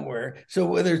money somewhere. So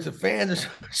whether it's the fans,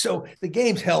 so the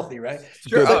game's healthy, right?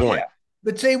 Sure. Good point. Yeah.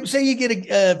 But say you get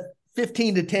a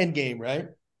 15-10 game, right?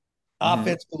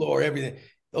 Offense galore, everything.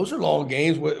 Those are long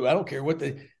games. I don't care what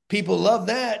the people love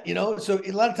that, So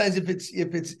a lot of times, if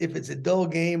it's a dull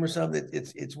game or something,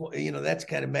 it's that's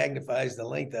kind of magnifies the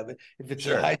length of it. If it's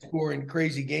a high scoring,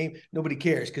 crazy game, nobody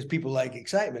cares because people like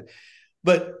excitement.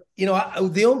 But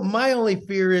my only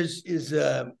fear is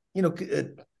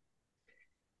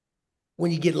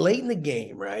when you get late in the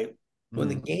game, right? When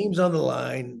the game's on the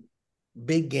line.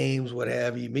 Big games, what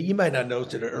have you. You might not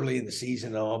notice it early in the season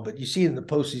and all, but you see it in the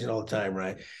postseason all the time,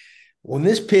 right? When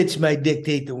this pitch might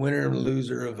dictate the winner and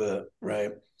loser of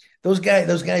right. Those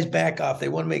guys back off. They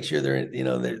want to make sure they're I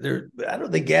don't know,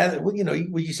 they gather, would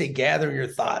you say gathering your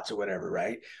thoughts or whatever,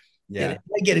 right? Yeah.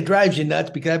 And it drives you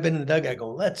nuts because I've been in the dugout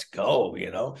going, let's go,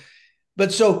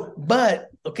 But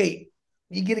okay,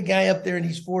 you get a guy up there and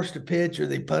he's forced to pitch or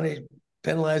they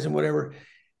penalize him, whatever.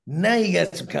 Now you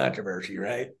got some controversy,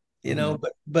 right?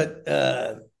 But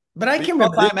I can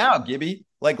remember timeout, Gibby.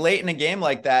 Like late in a game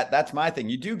like that, that's my thing.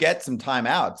 You do get some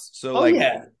timeouts. So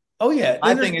Oh yeah.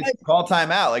 I think it's call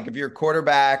timeout. Like if you're a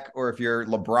quarterback or if you're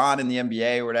LeBron in the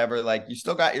NBA or whatever, like you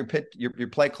still got your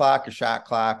play clock, your shot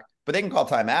clock, but they can call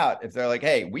timeout if they're like,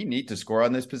 hey, we need to score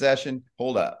on this possession.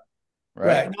 Hold up.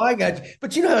 Right. No, I got you.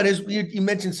 But you know how it is. You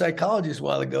mentioned psychologists a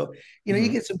while ago. You know, you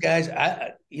get some guys.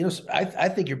 I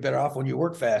think you're better off when you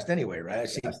work fast anyway, right? I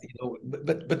see. You know,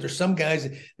 but there's some guys.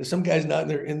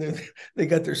 Not in their. They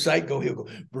got their sight go. He'll go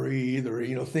breathe or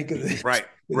think of this. Right.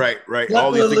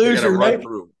 All these things you got to run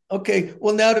through. Okay.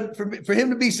 Well, now for him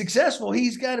to be successful,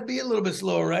 he's got to be a little bit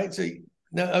slower, right? So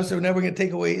now we're going to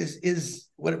take away is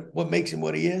what makes him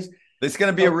what he is. It's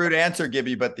going to be a rude answer,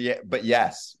 Gibby, but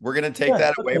yes, we're going to take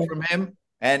that away from him.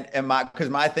 And because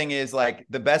my thing is like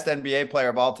the best NBA player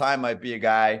of all time might be a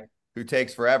guy who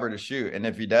takes forever to shoot, and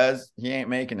if he does, he ain't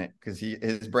making it because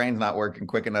his brain's not working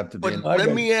quick enough to be.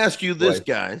 Let me ask you this,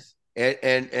 guys,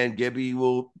 and Gibby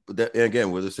will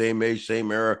again. We're the same age,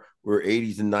 same era. We're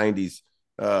 80s and 90s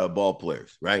ball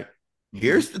players, right?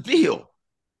 Here's the deal: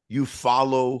 you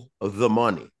follow the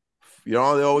money. You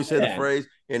know, they always say the phrase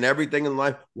in everything in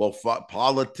life. Well,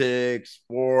 politics,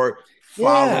 sport,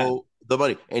 follow the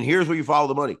money. And here's where you follow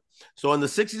the money. So in the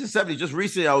 60s and 70s, just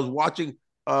recently, I was watching.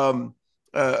 I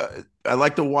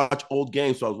like to watch old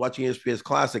games, so I was watching ESPN's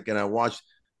Classic, and I watched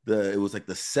it was like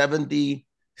the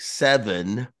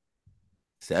 77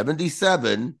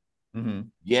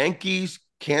 Yankees,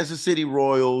 Kansas City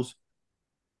Royals,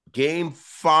 game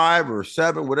 5 or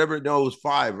 7, whatever. No, it was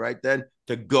 5, right then,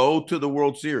 to go to the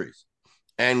World Series.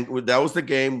 And that was the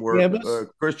game where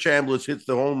Chris Chambliss hits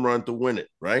the home run to win it,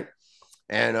 right?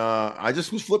 And I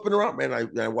just was flipping around, man. I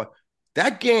watched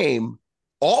that game,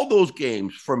 all those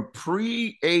games from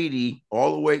pre-80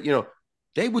 all the way,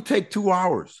 they would take 2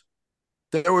 hours.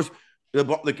 There was the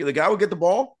guy would get the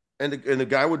ball, and the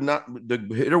guy would not, the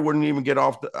hitter wouldn't even get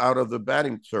out of the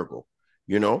batting circle,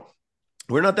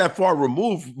 We're not that far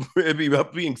removed,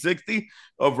 being 60,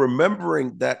 of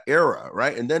remembering that era,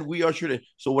 right? And then we ushered in.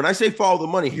 So when I say follow the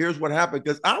money, here's what happened,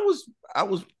 because I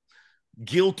was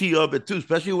guilty of it too,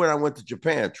 especially when I went to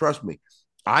Japan. Trust me,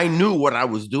 I knew what I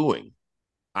was doing.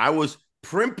 I was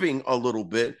primping a little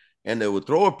bit, and they would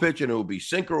throw a pitch, and it would be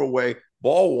sinker away,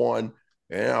 ball 1,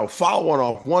 and I'll foul one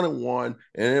off 1-1.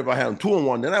 And if I had them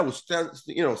 2-1, then I would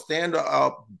stand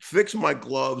up, fix my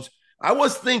gloves. I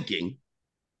was thinking,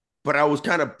 but I was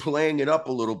kind of playing it up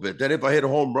a little bit. Then if I hit a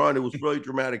home run, it was really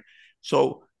dramatic.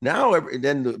 So now,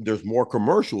 then there's more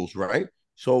commercials, right?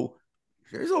 So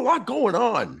there's a lot going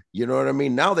on. You know what I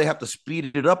mean? Now they have to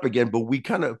speed it up again, but we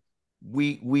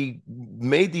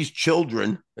made these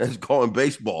children, as calling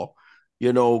baseball,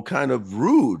 kind of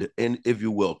rude, and if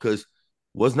you will, because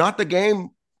was not the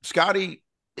game, Scotty,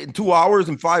 in 2 hours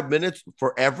and 5 minutes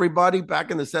for everybody back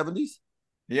in the 70s?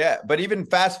 Yeah, but even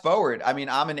fast forward, I mean,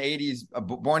 I'm in 80s,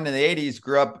 born in the 80s,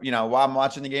 grew up, while I'm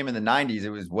watching the game in the 90s, it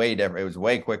was way different. It was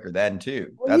way quicker then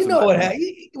too. Well,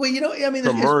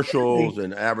 commercials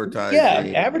and advertising. Yeah,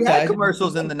 advertising.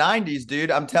 Commercials in the 90s, dude.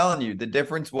 I'm telling you, the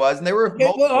difference was, and they were. Okay,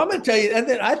 well, I'm going to tell you, and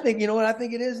then I think, you know what I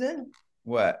think it is then?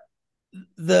 What?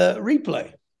 The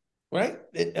replay. Right?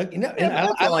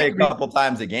 Only a couple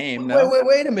times a game.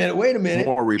 Wait a minute.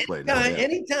 More replay.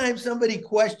 Anytime somebody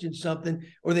questions something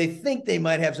or they think they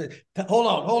might have something,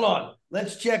 hold on.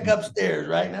 Let's check upstairs,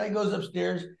 right? Now he goes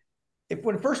upstairs.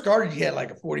 When it first started, you had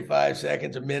like a 45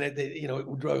 seconds, a minute, it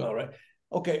would drug on, right?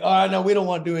 Okay. All right. No, we don't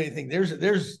want to do anything. There's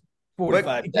 45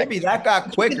 seconds. Maybe that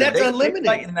got quicker. That's unlimited.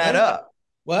 Tighten that up.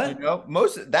 What?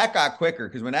 Most of that got quicker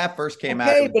because when that first came out.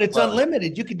 Okay, but it's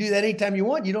unlimited. You can do that anytime you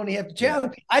want. You don't even have to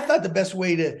challenge. Yeah. I thought the best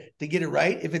way to get it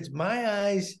right, if it's my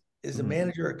eyes as a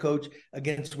manager or coach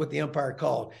against what the umpire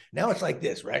called. Now it's like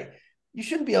this, right? You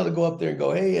shouldn't be able to go up there and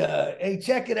go, hey,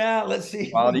 check it out. Let's see.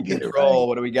 Quality control. Right.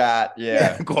 What do we got?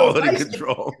 Yeah. Quality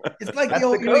control. It's like the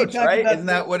old coach, right? Isn't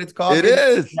that what it's called? It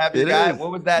is.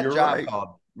 What was that job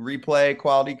called? Replay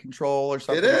quality control or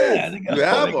something? It is. Yeah, you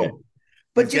have them.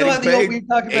 But you know what we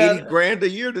talk about $80,000 a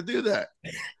year to do that.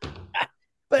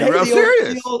 But hey,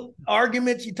 the old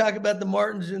arguments, you talk about the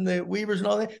Martins and the Weavers and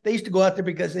all that, they used to go out there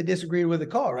because they disagreed with the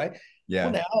call, right? Yeah.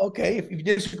 Well, now, okay, if you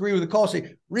disagree with the call,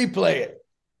 say replay it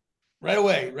right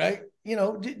away, right?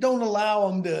 Don't allow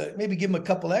them to maybe give them a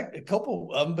couple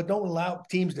of them, but don't allow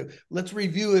teams to let's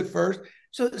review it first.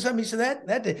 So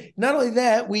that not only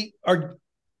that, we are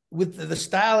with the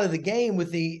style of the game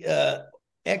with the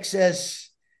excess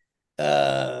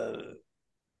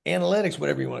analytics,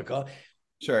 whatever you want to call it.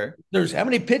 Sure. There's how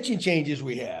many pitching changes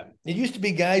we have. It used to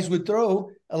be guys would throw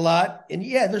a lot, and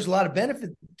there's a lot of benefit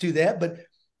to that, but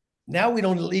now we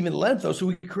don't even let them throw, so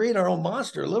we create our own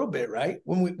monster a little bit, right?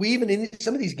 When we even in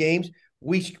some of these games,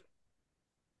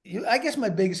 I guess my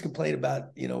biggest complaint about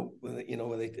when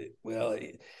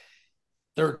they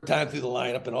third time through the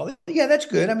lineup and all that. Yeah, that's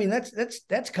good. I mean,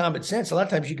 that's common sense. A lot of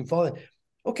times you can fall in.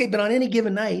 Okay, but on any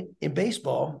given night in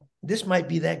baseball, this might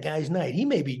be that guy's night. He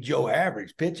may be Joe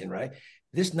Average pitching, right?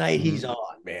 This night he's on,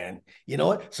 man. You know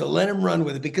what? So let him run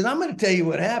with it, because I'm going to tell you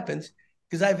what happens,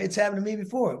 because it's happened to me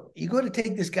before. You go to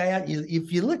take this guy out.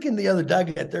 If you look in the other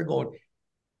dugout, they're going,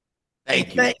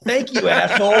 Thank you. Thank you,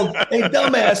 asshole. Hey,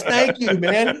 dumbass, thank you,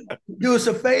 man. Do us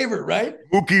a favor, right?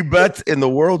 Mookie Betts in the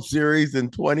World Series in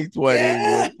 2020.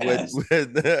 Yes.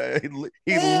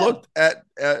 He looked at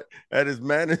his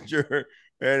manager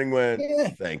and he went,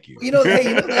 thank you. Hey,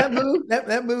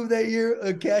 that move that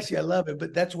year, Cassie, I love it,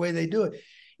 but that's the way they do it.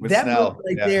 With that Snell, move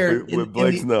right there, with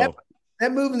Blake Snell.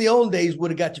 That move in the old days would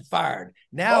have got you fired.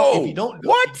 Now, if you don't do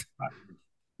what?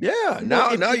 Yeah, now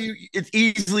it's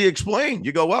easily explained.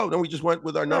 You go, well, no, we just went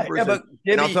with our numbers. Yeah, but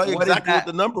and I'll tell you exactly what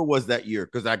the number was that year,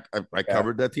 because I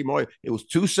covered that team all year. It was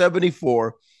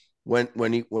 274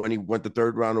 when he went the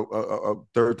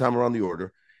third time around the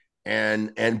order,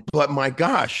 but my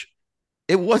gosh,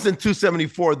 it wasn't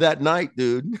 274 that night,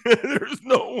 dude. There's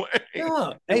no way.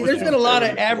 No. Hey, there's been a lot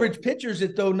of average pitchers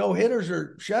that throw no hitters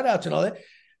or shutouts and all that.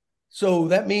 So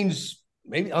that means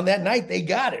maybe on that night they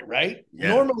got it right. Yeah,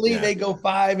 normally they go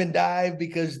 5 and dive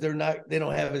because they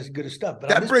don't have as good a stuff. But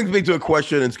that brings me to a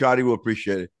question, and Scotty will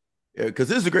appreciate it, because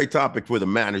this is a great topic for the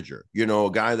manager. You know,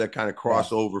 a guy that kind of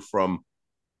crossed over from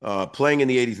playing in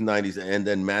the 80s and 90s and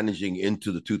then managing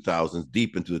into the 2000s,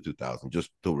 deep into the 2000s, just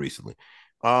till recently.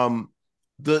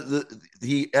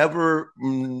 The ever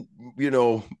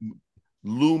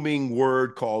looming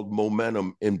word called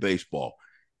momentum in baseball.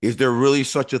 Is there really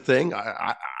such a thing?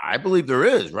 I believe there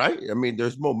is, right? I mean,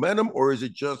 there's momentum, or is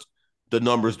it just the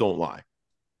numbers don't lie?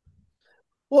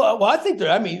 Well, I think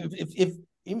there. I mean, if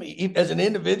as an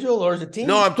individual or as a team.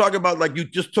 No, I'm talking about like you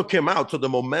just took him out, so the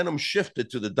momentum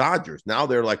shifted to the Dodgers. Now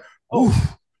they're like, oof.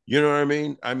 You know what I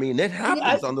mean? I mean, it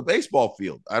happens on the baseball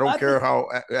field. I don't care how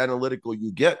analytical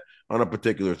you get on a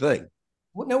particular thing.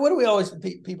 Now, what do we always,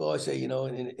 people always say,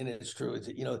 and it's true, is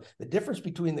that, the difference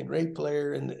between the great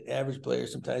player and the average player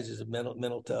sometimes is a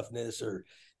mental toughness, or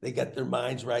they got their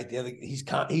minds right. The other, he's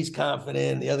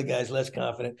confident, the other guy's less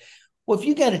confident. Well,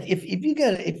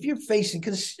 if you're facing,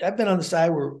 because I've been on the side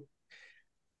where,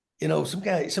 some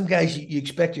guys you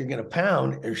expect you're going to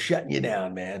pound are shutting you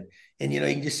down, man. And, you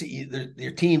can just see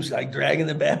their team's like dragging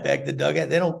them back to the dugout.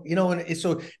 They don't, and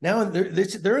so now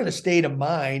they're in a state of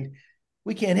mind.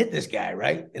 We can't hit this guy,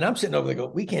 right? And I'm sitting over there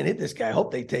going, we can't hit this guy. I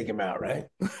hope they take him out, right?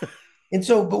 And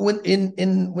so, but when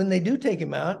they do take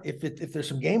him out, if there's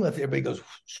some game left, everybody goes,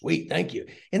 sweet, thank you.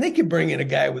 And they can bring in a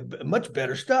guy with much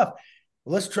better stuff.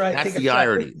 Let's try. That's the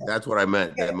irony. That's what I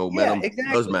meant. That momentum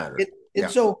does matter.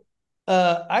 So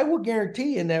I will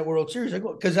guarantee in that World Series,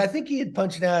 because I think he had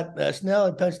punched out, Snell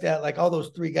had punched out like all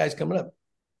those 3 guys coming up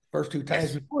first 2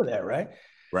 times before that, right?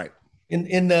 Right.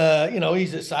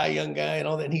 He's a Cy Young guy and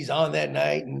all that. And he's on that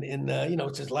night, and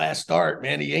it's his last start,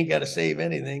 man. He ain't got to save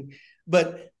anything.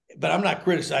 But I'm not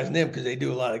criticizing them, because they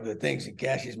do a lot of good things. And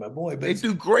Cassie's my boy. But they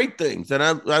do great things, and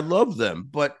I love them.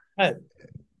 But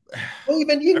you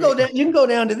can go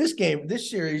down to this game,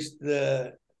 this series,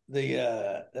 the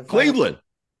Cleveland.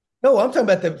 No, I'm talking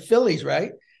about the Phillies,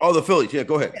 right? Oh, the Phillies. Yeah,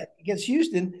 go ahead. Yeah, against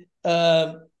Houston.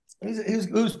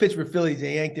 Who's pitched for Phillies?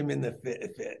 They yanked him in the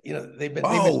fit. They've been.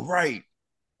 Right.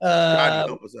 God,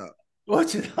 help us out.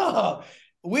 What's it? Oh,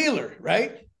 Wheeler,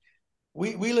 right?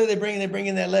 Wheeler. They bring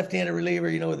in that left-handed reliever.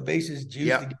 With the bases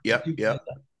juiced. Yeah.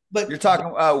 But you're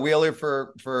talking Wheeler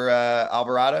for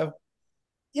Alvarado.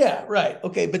 Yeah, right.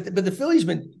 Okay, but the Phillies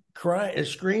been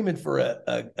screaming for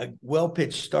a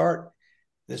well-pitched start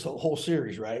this whole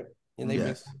series, right? And they've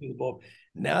been to the ball.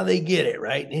 Now they get it,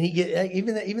 right, and he get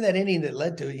even that inning that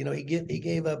led to it. He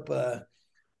gave up. I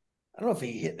don't know if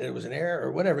it was an error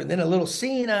or whatever, and then a little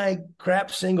seeing-eye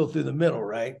crap single through the middle,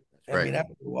 right? I mean,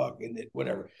 after the walk and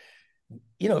whatever.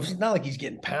 It's not like he's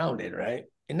getting pounded, right?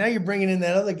 And now you're bringing in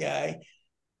that other guy.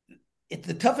 It's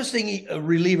the toughest thing a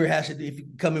reliever has to do if you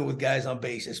come in with guys on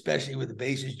base, especially with the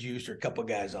bases juiced or a couple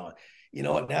guys on.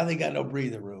 Now they got no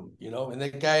breathing room. And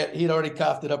that guy, he'd already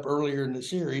coughed it up earlier in the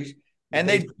series. And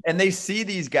they see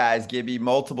these guys, Gibby,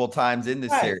 multiple times in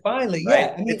this series. Finally, right?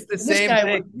 yeah. I mean, it's the same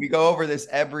thing. We go over this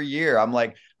every year. I'm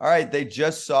like, all right, they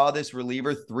just saw this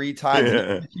reliever 3 times.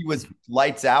 Yeah. He was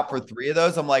lights out for 3 of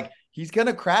those. I'm like, he's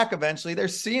gonna crack eventually. They're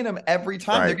seeing him every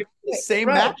time. Right. They're getting the same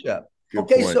matchup. Good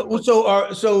okay, point.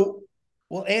 so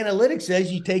analytics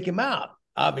says you take him out,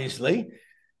 obviously.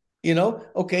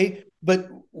 Okay, but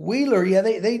Wheeler,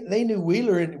 they knew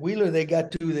Wheeler, and Wheeler they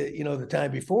got to the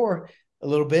time before. a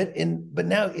little bit. But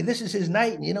now this is his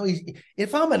night. And,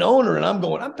 if I'm an owner and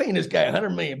I'm paying this guy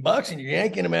 $100 million and you're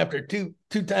yanking him after two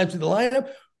times to the lineup,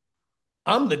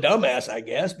 I'm the dumbass, I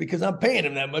guess, because I'm paying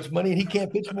him that much money and he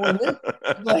can't pitch more than me.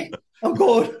 Like, I'm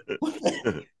going,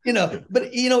 but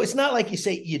it's not like you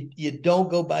say you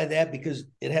don't go by that because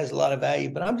it has a lot of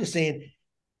value. But I'm just saying,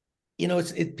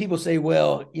 people say,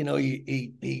 well,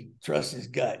 he trusts his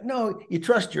gut. No, you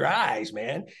trust your eyes,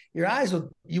 man. Your eyes if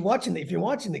you're watching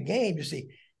the game, you see,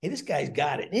 hey, this guy's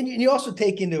got it. And you also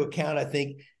take into account, I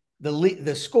think,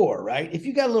 the score, right? If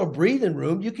you got a little breathing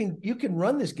room, you can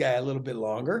run this guy a little bit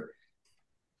longer.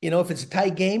 If it's a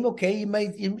tight game, okay,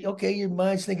 your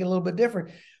mind's thinking a little bit different.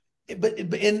 But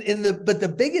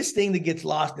the biggest thing that gets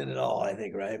lost in it all, I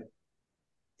think, right,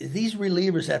 is these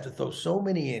relievers have to throw so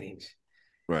many innings.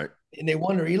 Right. And they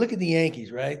wonder, you look at the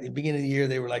Yankees, right? At the beginning of the year,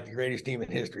 they were like the greatest team in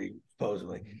history,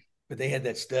 supposedly. But they had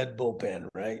that stud bullpen,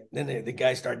 right? Then the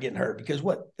guys start getting hurt because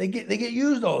what? They get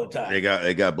used all the time.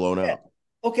 They got blown out.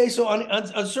 Okay, so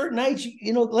on certain nights,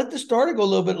 let the starter go a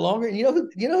little bit longer. And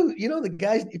the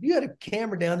guys, if you had a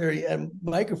camera down there, you had a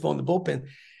microphone, the bullpen,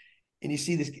 and you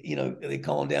see this, they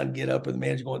call him down, get up, or the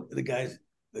manager going, the guys,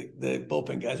 the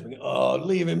bullpen guys,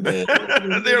 leave him in.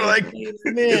 They're like, did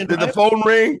the phone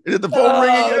ring? Did the phone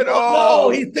ring again? No,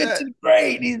 he's pitching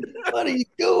great. What are you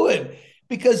doing?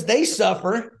 Because they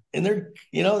suffer. And their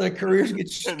careers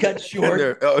get cut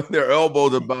short. Their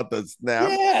elbows about to snap.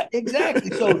 Yeah,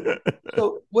 exactly.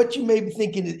 So what you may be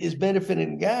thinking is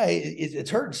benefiting the guy is it's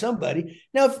hurting somebody.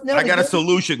 Now I got a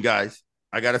solution, guys.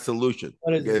 I got a solution.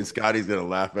 And Scotty's gonna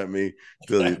laugh at me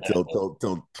till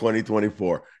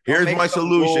 2024. Here's my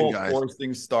solution, guys.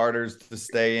 Forcing starters to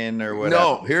stay in or whatever.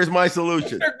 No, here's my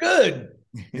solution. They're good.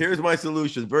 Here's my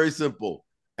solution. Very simple.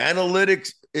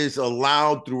 Analytics is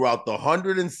allowed throughout the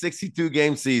 162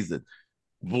 game season.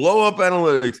 Blow up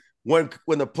analytics. When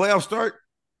the playoffs start,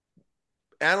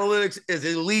 analytics is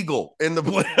illegal in the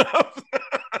playoffs.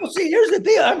 Well, see, here's the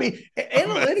deal. I mean,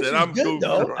 analytics is good,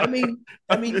 though. I mean,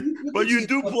 but you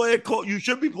do play it close. You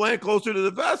should be playing closer to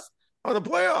the vest on the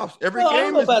playoffs. Every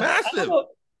game is massive.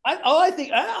 All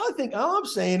I'm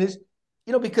saying is,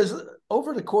 because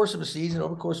over the course of a season,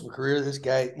 over the course of a career, this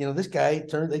guy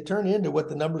turn into what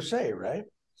the numbers say, right?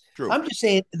 True. I'm just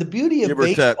saying the beauty of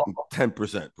baseball,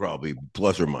 10% probably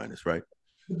plus or minus, right?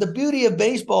 The beauty of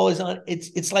baseball is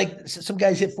it's like some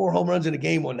guys hit 4 home runs in a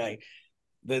game one night.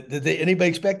 Did anybody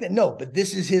expect that? No, but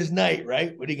this is his night,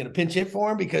 right? What are you going to pinch hit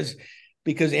for him because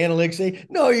analytics say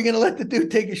no? You're going to let the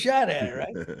dude take a shot at it,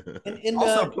 right? And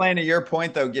also playing to your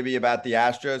point though, Gibby, about the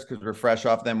Astros because we're fresh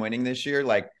off them winning this year,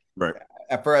 like right.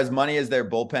 For as money as their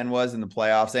bullpen was in the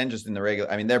playoffs and just in the regular,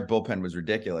 I mean, their bullpen was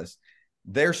ridiculous.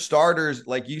 Their starters,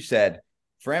 like you said,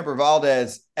 Framber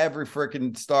Valdez, every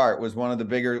freaking start was one of the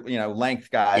bigger, length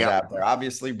guys out there.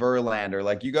 Obviously, Verlander.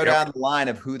 Like you go down the line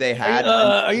of who they had.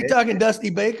 Are you talking Dusty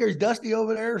Baker? Is Dusty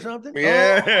over there or something?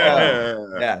 Yeah.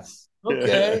 Yes.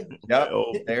 Okay. Yep.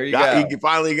 There you go. He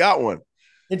finally got one.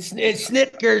 It's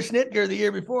Snitker the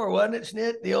year before, wasn't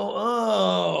it?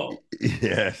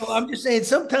 Yes. So I'm just saying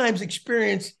sometimes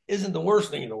experience isn't the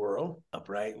worst thing in the world,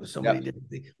 upright with somebody different.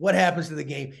 What happens to the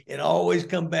game? It always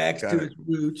comes back to its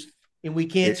roots, and we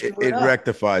can't screw it up. It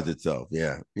rectifies itself.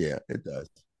 Yeah, it does.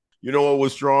 You know what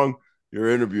was strong? Your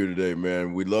interview today,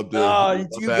 man. We'd love to.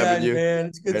 It's you guys, man.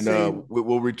 It's good to see you.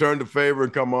 We'll return the favor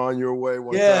and come on your way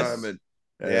one time. And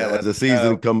as the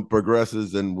season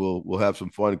progresses, and we'll have some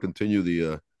fun and continue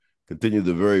the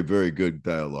very, very good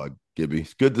dialogue, Gibby.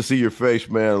 It's good to see your face,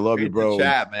 man. I love you, bro.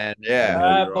 Chat, man. Yeah.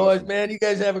 All right, boys, awesome. Man. You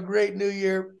guys have a great new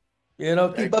year.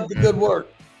 Keep up the good work.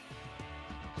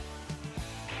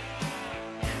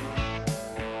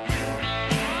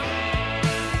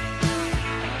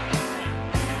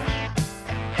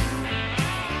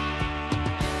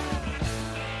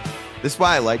 This is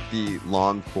why I like the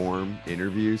long form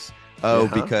interviews.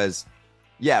 Because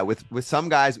with some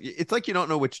guys, it's like you don't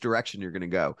know which direction you're going to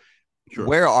go. Sure.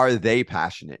 Where are they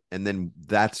passionate? And then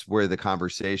that's where the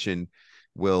conversation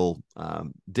will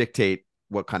dictate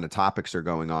what kind of topics are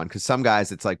going on. Because some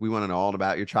guys, it's like, we want to know all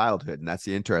about your childhood. And that's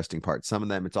the interesting part. Some of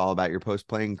them, it's all about your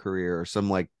post-playing career or some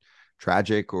like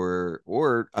tragic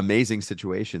or amazing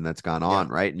situation that's gone on,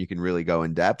 right? And you can really go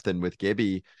in depth. And with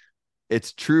Gibby,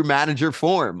 it's true manager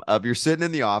form of you're sitting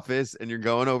in the office and you're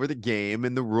going over the game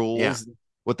and the rules,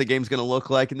 what the game's going to look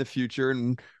like in the future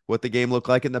and what the game looked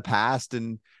like in the past.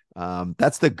 And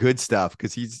that's the good stuff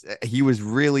because he was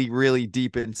really, really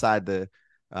deep inside the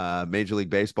Major League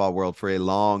Baseball world for a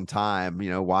long time,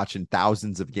 watching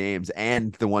thousands of games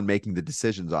and the one making the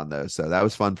decisions on those. So that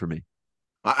was fun for me.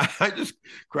 I just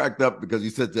cracked up because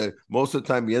he said that most of the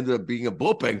time he ended up being a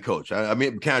bullpen coach. I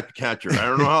mean, catcher. I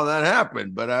don't know how that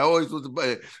happened, but I always was.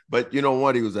 But you know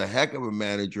what? He was a heck of a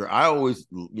manager. I always,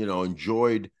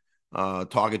 enjoyed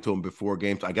talking to him before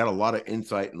games. I got a lot of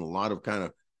insight and a lot of kind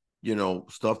of,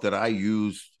 stuff that I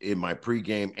use in my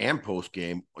pregame and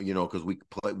postgame. Because we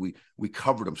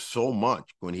covered him so much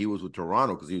when he was with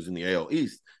Toronto because he was in the AL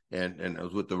East and I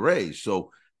was with the Rays. So.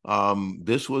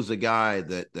 This was a guy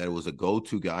that was a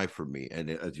go-to guy for me. And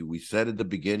as we said at the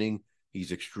beginning,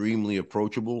 he's extremely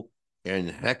approachable. And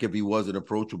heck, if he wasn't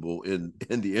approachable in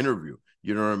the interview,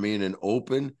 you know what I mean? And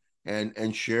open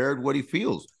and shared what he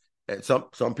feels. And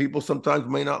some people sometimes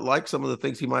may not like some of the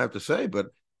things he might have to say, but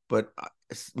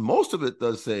most of it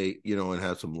does say, and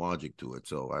have some logic to it.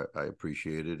 So I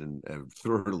appreciate it and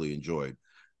thoroughly enjoyed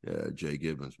Jay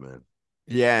Gibbons, man.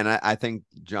 Yeah, and I think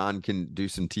John can do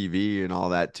some TV and all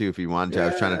that too if he wanted to. Yeah. I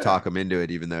was trying to talk him into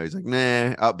it, even though he's like,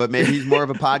 nah. But maybe he's more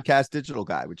of a podcast digital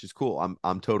guy, which is cool.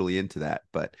 I'm totally into that.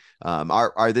 But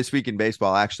our This Week in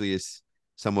Baseball actually is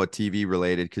somewhat TV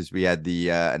related because we had the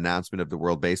announcement of the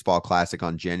World Baseball Classic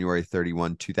on January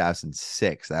 31,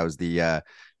 2006. That was the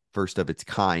first of its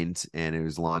kind, and it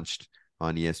was launched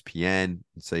on ESPN.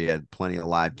 So you had plenty of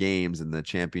live games and the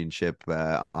championship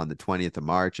on the 20th of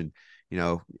March. And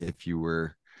if you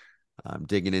were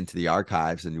digging into the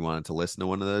archives and you wanted to listen to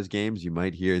one of those games, you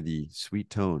might hear the sweet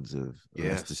tones of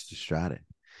Orestes Destrade.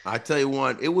 I tell you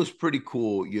what, it was pretty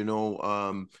cool.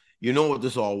 What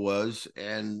this all was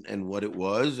and what it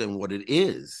was and what it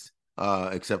is,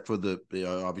 except for the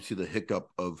obviously the hiccup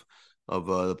of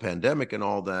the pandemic and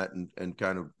all that and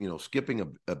kind of,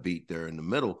 skipping a beat there in the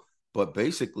middle. But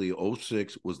basically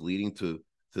 06 was leading to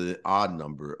the odd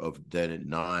number of then at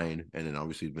 9, and then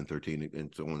obviously it's been 13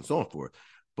 and so on and so forth.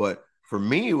 But for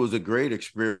me, it was a great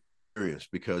experience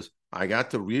because I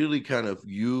got to really kind of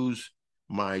use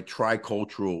my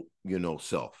tricultural,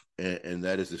 self. And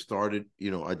that is it started,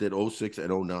 I did 06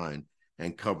 and 09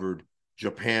 and covered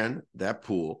Japan, that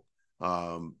pool.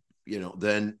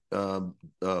 Then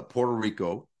Puerto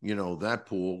Rico, that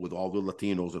pool with all the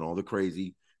Latinos and all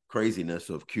the craziness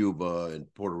of Cuba and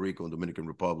Puerto Rico and Dominican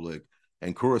Republic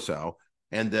and Curacao,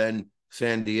 and then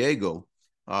San Diego,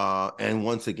 and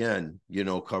once again,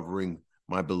 covering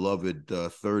my beloved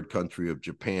third country of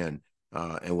Japan,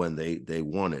 and when they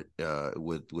won it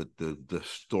with the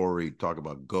story, talk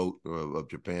about GOAT of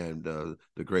Japan, the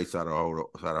great Sadaharu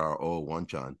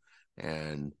Owanchan,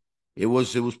 and it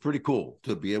was pretty cool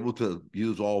to be able to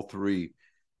use all three,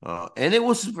 and it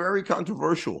was very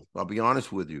controversial. I'll be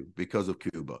honest with you because of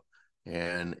Cuba.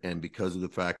 And because of the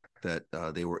fact that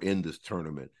they were in this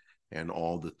tournament and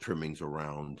all the trimmings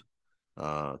around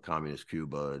communist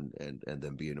Cuba and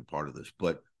them being a part of this.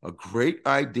 But a great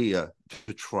idea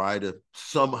to try to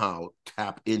somehow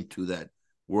tap into that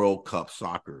World Cup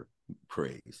soccer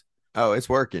craze. Oh, it's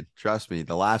working. Trust me.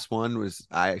 The last one was,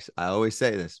 I always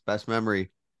say this, best memory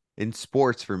in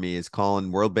sports for me is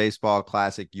calling World Baseball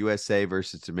Classic USA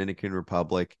versus Dominican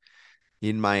Republic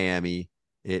in Miami.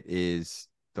 It is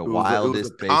the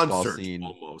wildest baseball scene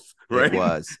almost, right?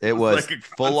 It was like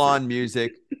full on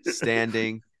music,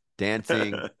 standing,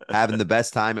 dancing, having the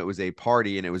best time. It was a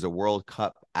party and it was a World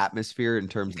Cup atmosphere in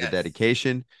terms of the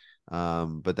dedication.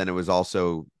 But then it was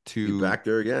also two back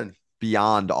there again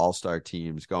beyond all-star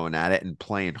teams going at it and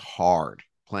playing hard,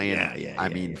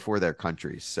 for their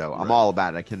countries. So I'm all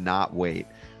about it. I cannot wait.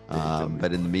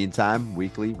 But in the meantime,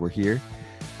 weekly, we're here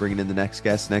bringing in the next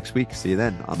guest next week. See you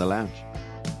then on the lounge.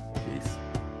 Peace.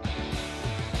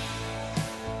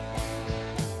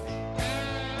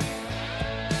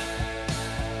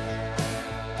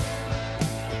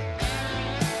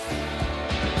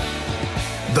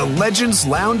 The Legends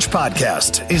Lounge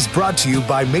podcast is brought to you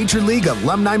by Major League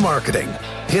Alumni Marketing.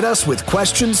 Hit us with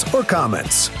questions or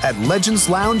comments at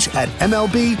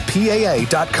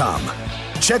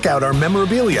legendslounge@mlbpaa.com. Check out our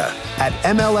memorabilia at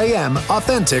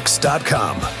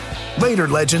MLAMauthentics.com. Later,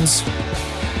 Legends.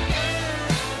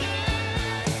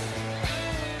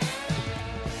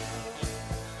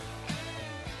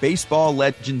 Baseball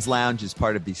Legends Lounge is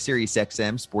part of the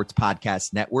SiriusXM Sports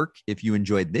Podcast Network. If you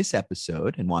enjoyed this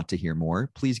episode and want to hear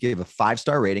more, please give a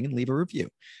 5-star rating and leave a review.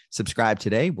 Subscribe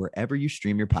today wherever you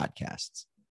stream your podcasts.